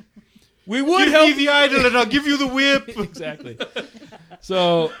 we would Give help me the idol and I'll give you the whip. Exactly.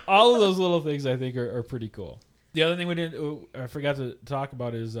 So all of those little things I think are pretty cool. The other thing I forgot to talk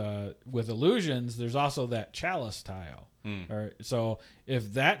about is with illusions, there's also that chalice tile. So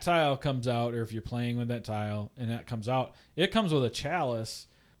if that tile comes out, or if you're playing with that tile and that comes out, it comes with a chalice,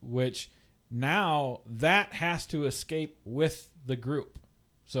 which now that has to escape with the group.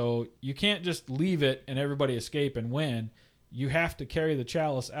 So you can't just leave it and everybody escape and win. You have to carry the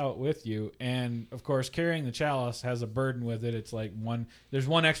chalice out with you. And of course, carrying the chalice has a burden with it. It's like there's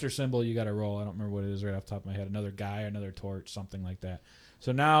one extra symbol you got to roll. I don't remember what it is right off the top of my head. Another guy, another torch, something like that.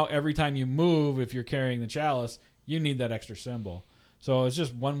 So now every time you move, if you're carrying the chalice, you need that extra symbol. So it's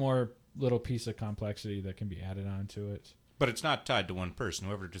just one more little piece of complexity that can be added onto it. But it's not tied to one person.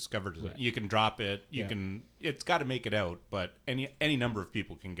 Whoever discovers it, Right. you can drop it. Yeah. It's got to make it out. But any number of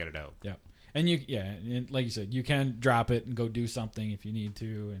people can get it out. Yeah. And and like you said, you can drop it and go do something if you need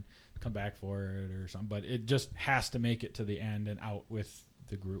to and come back for it or something. But it just has to make it to the end and out with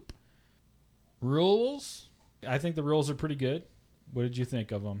the group. Rules. I think the rules are pretty good. What did you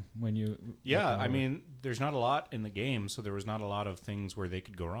think of them when you? Yeah, I mean, there's not a lot in the game, so there was not a lot of things where they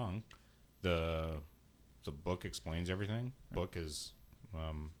could go wrong. The book explains everything. Book is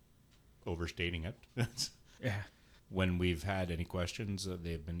overstating it. Yeah. When we've had any questions,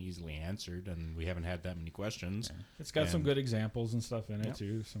 they've been easily answered, and we haven't had that many questions. Yeah. It's got some And- good examples and stuff in it Yep.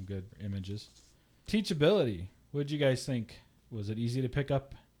 too. Some good images. Teachability. What did you guys think? Was it easy to pick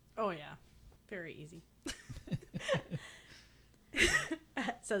up? Oh, yeah. Very easy.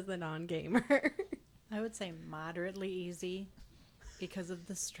 Says the non-gamer. I would say moderately easy because of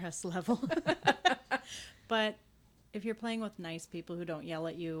the stress level. But if you're playing with nice people who don't yell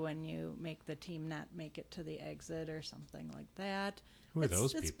at you when you make the team not make it to the exit or something like that, Who are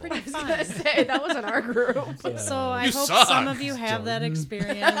those it's people? pretty I was going to fun. say, that wasn't our group. So I You hope suck, some of you have that Jordan.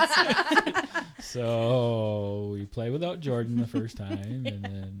 experience. So we play without Jordan the first time, and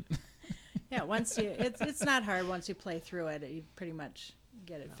then Yeah, it's not hard once you play through it. You pretty much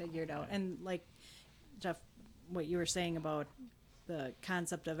get it figured out. And like Jeff, what you were saying about the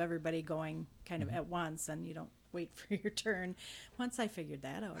concept of everybody going kind of at once, and you don't wait for your turn. Once I figured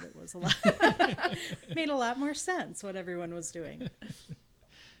that out, it was made a lot more sense what everyone was doing.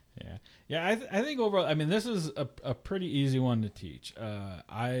 yeah. I think overall, I mean, this is a pretty easy one to teach.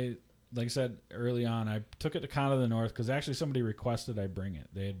 Like I said early on, I took it to Con of the North because actually somebody requested I bring it.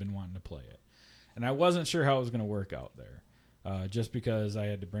 They had been wanting to play it, and I wasn't sure how it was going to work out there. Just because I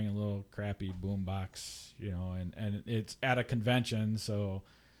had to bring a little crappy boombox, and it's at a convention, so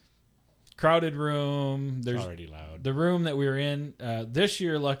crowded room. There's already loud. The room that we were in this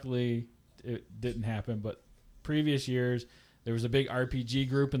year, luckily, it didn't happen, but previous years there was a big RPG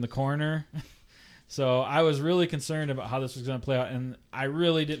group in the corner. So I was really concerned about how this was going to play out, and I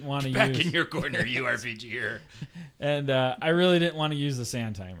really didn't want to Back use. in your corner, you RPGer. And I really didn't want to use the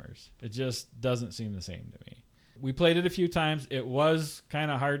sand timers. It just doesn't seem the same to me. We played it a few times. It was kind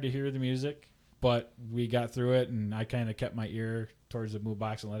of hard to hear the music, but we got through it, and I kind of kept my ear towards the move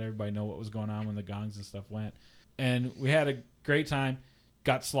box and let everybody know what was going on when the gongs and stuff went. And we had a great time.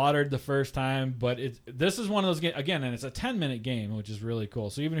 Got slaughtered the first time, but this is one of those games, again, and it's a 10-minute game, which is really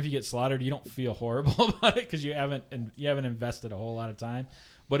cool. So even if you get slaughtered, you don't feel horrible about it because you haven't invested a whole lot of time.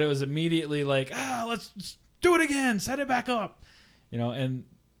 But it was immediately like, let's do it again, set it back up. And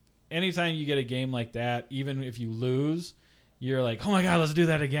anytime you get a game like that, even if you lose, you're like, oh my God, let's do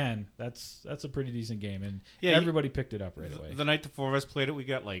that again. That's a pretty decent game, and everybody picked it up right away. The night the four of us played it, we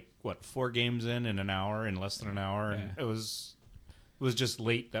got 4 games in an hour, in less than an hour, and it was just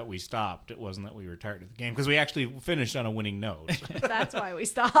late that we stopped. It wasn't that we were tired of the game because we actually finished on a winning note. That's why we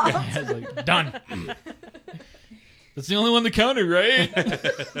stopped. I was like, done. That's the only one that counted, right?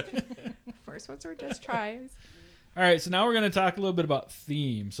 First ones were just tries. All right, so now we're going to talk a little bit about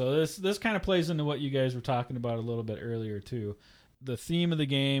theme. So this kind of plays into what you guys were talking about a little bit earlier too. The theme of the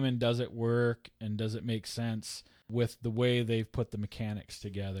game, and does it work, and does it make sense with the way they've put the mechanics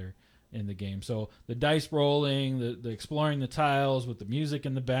together in the game. So the dice rolling, the exploring the tiles with the music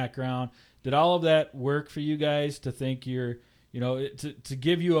in the background, did all of that work for you guys to think to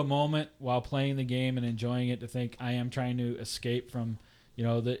give you a moment while playing the game and enjoying it to think I am trying to escape from,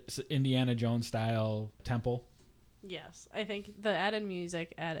 the Indiana Jones style temple? Yes, I think the added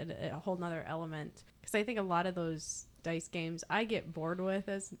music added a whole nother element, because I think a lot of those dice games I get bored with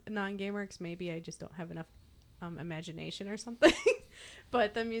as a non-gamer because maybe I just don't have enough imagination or something.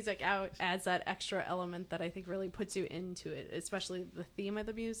 But the music adds that extra element that I think really puts you into it, especially the theme of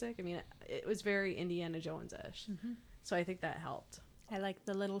the music. I mean, it was very Indiana Jones-ish. Mm-hmm. So I think that helped. I like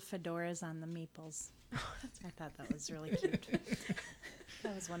the little fedoras on the meeples. I thought that was really cute.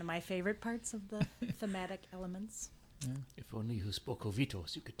 That was one of my favorite parts of the thematic elements. Yeah. If only you spoke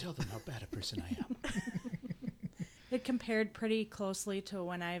Ovitos, you could tell them how bad a person I am. It compared pretty closely to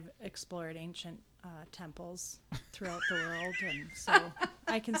when I've explored ancient temples throughout the world, and so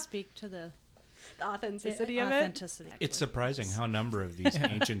I can speak to the authenticity of it. It's surprising how a number of these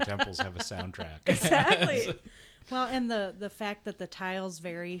ancient temples have a soundtrack. Exactly. Well, and the fact that the tiles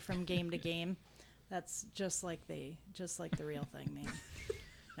vary from game to game, that's just like the real thing, man.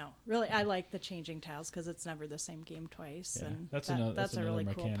 No, really, I like the changing tiles because it's never the same game twice, and that's a really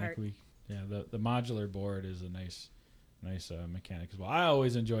cool part. The modular board is a nice mechanic as well. I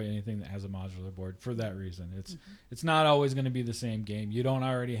always enjoy anything that has a modular board for that reason. It's not always going to be the same game. You don't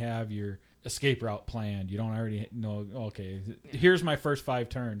already have your escape route planned. You don't already know, okay, here's my first 5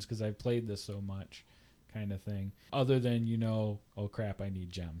 turns because I've played this so much, kind of thing. Other than, oh crap, I need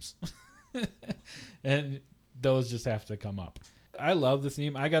gems. And those just have to come up. I love the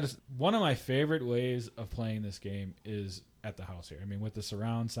theme. One of my favorite ways of playing this game is at the house here. I mean, with the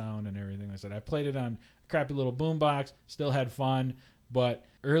surround sound and everything like that. I played it on a crappy little boombox, still had fun, but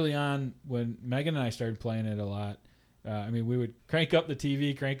early on when Megan and I started playing it a lot, we would crank up the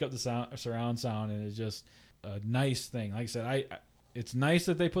TV, crank up the surround sound, and it's just a nice thing. Like I said, it's nice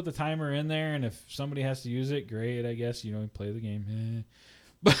that they put the timer in there, and if somebody has to use it, great, I guess, play the game.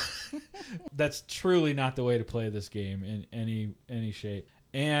 But that's truly not the way to play this game in any shape.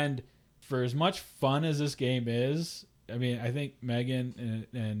 And for as much fun as this game is, I think Megan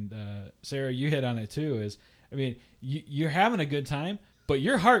and Sarah, you hit on it too, you're having a good time, but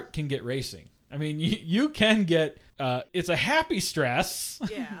your heart can get racing. You can get, it's a happy stress,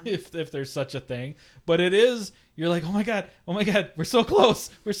 if there's such a thing, but it is, you're like, oh my God, we're so close,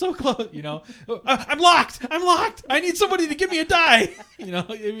 I'm locked, I need somebody to give me a die,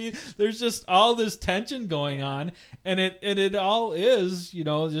 there's just all this tension going on, and it all is,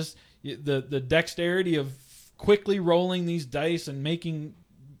 just the dexterity of quickly rolling these dice and making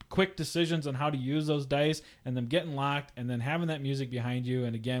quick decisions on how to use those dice, and them getting locked, and then having that music behind you.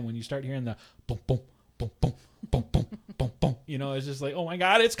 And again, when you start hearing the boom, boom, boom, boom, boom, boom, boom, boom, it's just like, oh my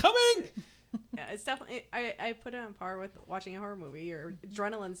God, it's coming. Yeah, it's definitely, I put it on par with watching a horror movie. Your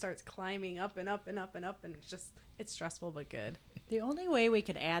adrenaline starts climbing up and up and up and up, and it's stressful but good. The only way we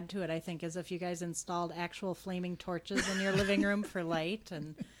could add to it, I think, is if you guys installed actual flaming torches in your living room for light.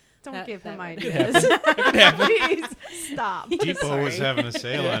 And don't give them ideas. Please stop. Depot was having a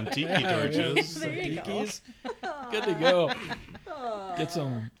sale on tiki torches. There you go. Good to go. Get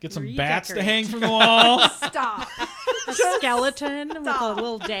some bats to hang from the wall. Stop. A skeleton with a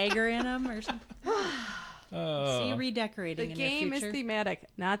little dagger in him or something. See you redecorating the in your future. game is thematic,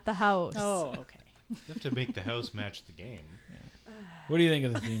 not the house. Oh, okay. You have to make the house match the game. Yeah. What do you think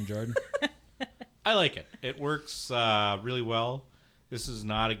of the theme, Jordan? I like it. It works really well. This is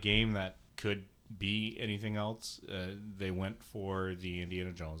not a game that could be anything else. They went for the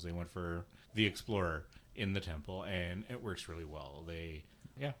Indiana Jones. They went for the Explorer in the temple, and it works really well. I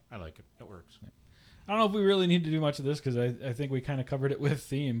like it. It works. I don't know if we really need to do much of this because I think we kind of covered it with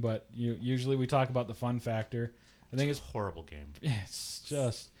theme, but usually we talk about the fun factor. I think It's a horrible game. it's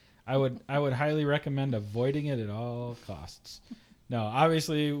just I would highly recommend avoiding it at all costs. No,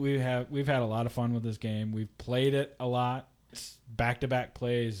 obviously we've had a lot of fun with this game. We've played it a lot. It's back-to-back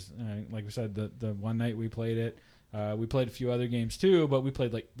plays. Like we said, the one night we played it. We played a few other games too, but we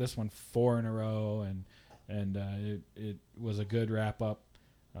played like this one 4 in a row, and it was a good wrap up.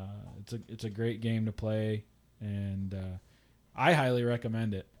 It's a great game to play, and I highly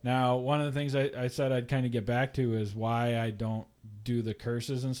recommend it. Now, one of the things I said I'd kind of get back to is why I don't do the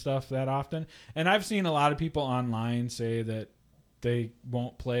curses and stuff that often. And I've seen a lot of people online say that they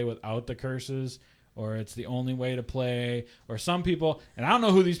won't play without the curses, or it's the only way to play, or some people, and I don't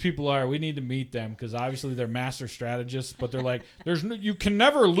know who these people are. We need to meet them because obviously they're master strategists, but they're like, you can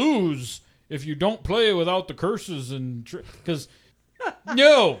never lose if you don't play without the curses, and because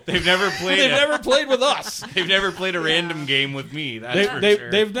no, They've never played. they've never played with us. They've never played a random game with me. That's for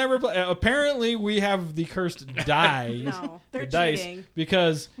sure. They've never played. Apparently, we have the cursed dice. No, they're the dice, cheating.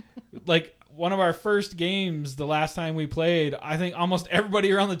 because, like, one of our first games, the last time we played, I think almost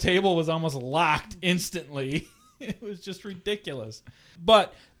everybody around the table was almost locked instantly. It was just ridiculous.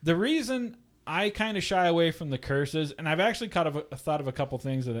 But the reason I kind of shy away from the curses, and I've actually thought of a couple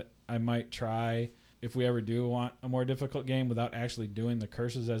things that I might try if we ever do want a more difficult game without actually doing the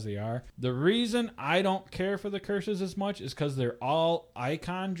curses as they are. The reason I don't care for the curses as much is because they're all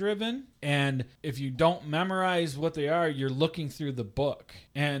icon driven. And if you don't memorize what they are, you're looking through the book.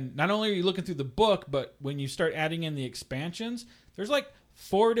 And not only are you looking through the book, but when you start adding in the expansions, there's like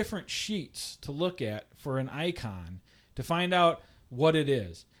 4 different sheets to look at for an icon to find out what it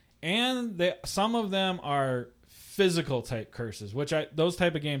is. And some of them are physical type curses, which those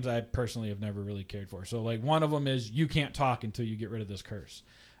type of games I personally have never really cared for. So like one of them is you can't talk until you get rid of this curse.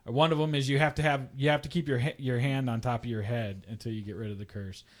 Or one of them is you have to keep your hand on top of your head until you get rid of the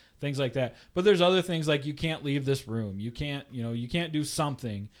curse. Things like that. But there's other things like you can't leave this room. You can't do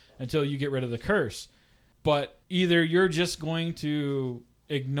something until you get rid of the curse. But either you're just going to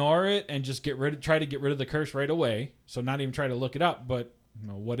ignore it and just try to get rid of the curse right away. So not even try to look it up, but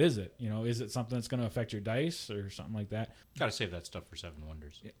what is it? Is it something that's going to affect your dice or something like that? Got to save that stuff for 7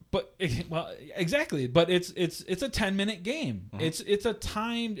 Wonders. But exactly. But it's a 10-minute game. Mm-hmm. It's a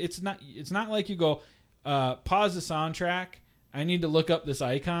timed. It's not like you go pause the soundtrack. I need to look up this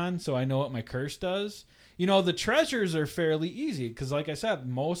icon so I know what my curse does. The treasures are fairly easy because, like I said,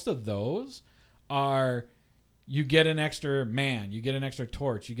 most of those are you get an extra man, you get an extra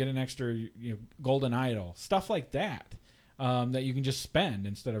torch, you get an extra golden idol, stuff like that. That you can just spend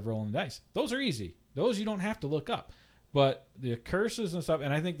instead of rolling the dice. Those are easy. Those you don't have to look up. But the curses and stuff,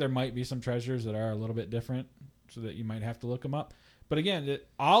 and I think there might be some treasures that are a little bit different so that you might have to look them up. But again,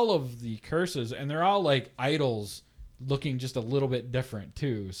 all of the curses, and they're all like idols looking just a little bit different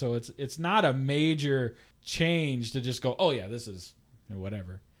too. So it's not a major change to just go, oh yeah, this is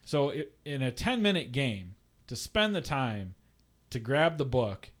whatever. So in a 10-minute game, to spend the time to grab the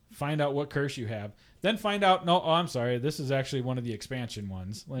book, find out what curse you have, then find out, I'm sorry, this is actually one of the expansion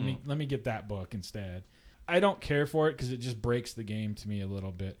ones. Let me get that book instead. I don't care for it because it just breaks the game to me a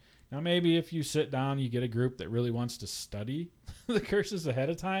little bit. Now, maybe if you sit down, you get a group that really wants to study the curses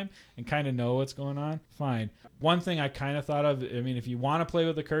ahead of time and kind of know what's going on, fine. One thing I kind of thought of, if you want to play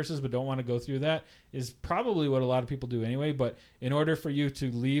with the curses but don't want to go through that, is probably what a lot of people do anyway, but in order for you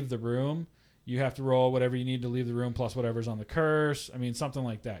to leave the room, you have to roll whatever you need to leave the room plus whatever's on the curse. Something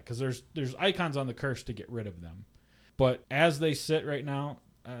like that. Because there's icons on the curse to get rid of them. But as they sit right now,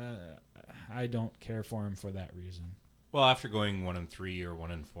 I don't care for them for that reason. Well, after going 1-3 or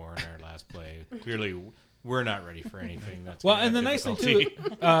 1-4 in our last play, clearly we're not ready for anything. That's and the nice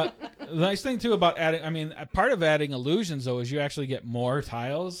thing too about adding, part of adding illusions though is you actually get more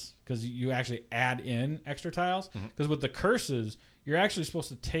tiles because you actually add in extra tiles. Because with the curses, you're actually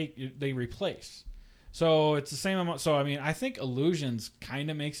supposed to they replace. So it's the same amount. So, I think illusions kind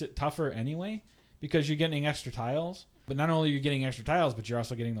of makes it tougher anyway because you're getting extra tiles. But not only are you getting extra tiles, but you're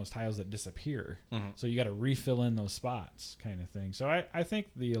also getting those tiles that disappear. So you got to refill in those spots kind of thing. So I think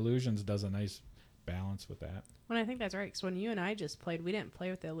the illusions does a nice balance with that. Well, I think that's right. Because when you and I just played, we didn't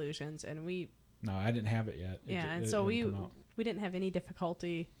play with the illusions. And No, I didn't have it yet. So we didn't have any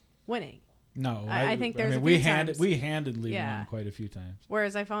difficulty winning. No, I think there's we times. handedly won quite a few times.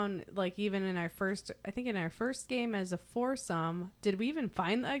 Whereas I found even in our first game as a foursome, did we even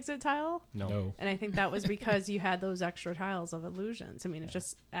find the exit tile? No. And I think that was because you had those extra tiles of illusions. It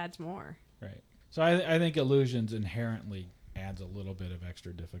just adds more. Right. So I think Illusions inherently adds a little bit of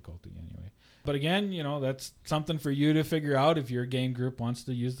extra difficulty anyway. But again, that's something for you to figure out. If your game group wants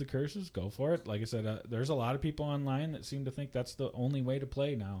to use the curses, go for it. Like I said, there's a lot of people online that seem to think that's the only way to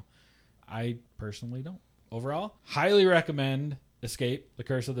play now. I personally don't. Overall, highly recommend Escape, The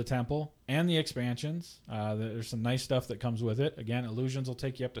Curse of the Temple, and the expansions. There's some nice stuff that comes with it. Again, Illusions will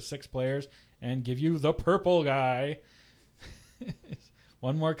take you up to 6 players and give you the purple guy.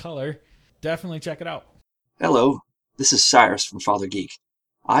 One more color. Definitely check it out. Hello, this is Cyrus from Father Geek.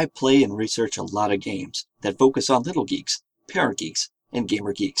 I play and research a lot of games that focus on little geeks, parent geeks, and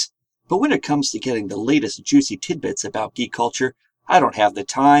gamer geeks. But when it comes to getting the latest juicy tidbits about geek culture, I don't have the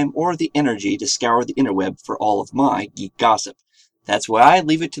time or the energy to scour the interweb for all of my geek gossip. That's why I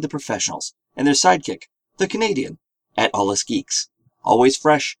leave it to the professionals and their sidekick, the Canadian, at All Us Geeks. Always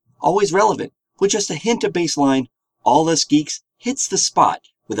fresh, always relevant, with just a hint of baseline, All Us Geeks hits the spot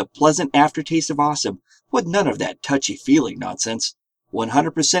with a pleasant aftertaste of awesome, with none of that touchy-feely nonsense.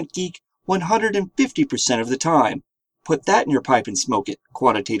 100% geek, 150% of the time. Put that in your pipe and smoke it,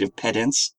 quantitative pedants.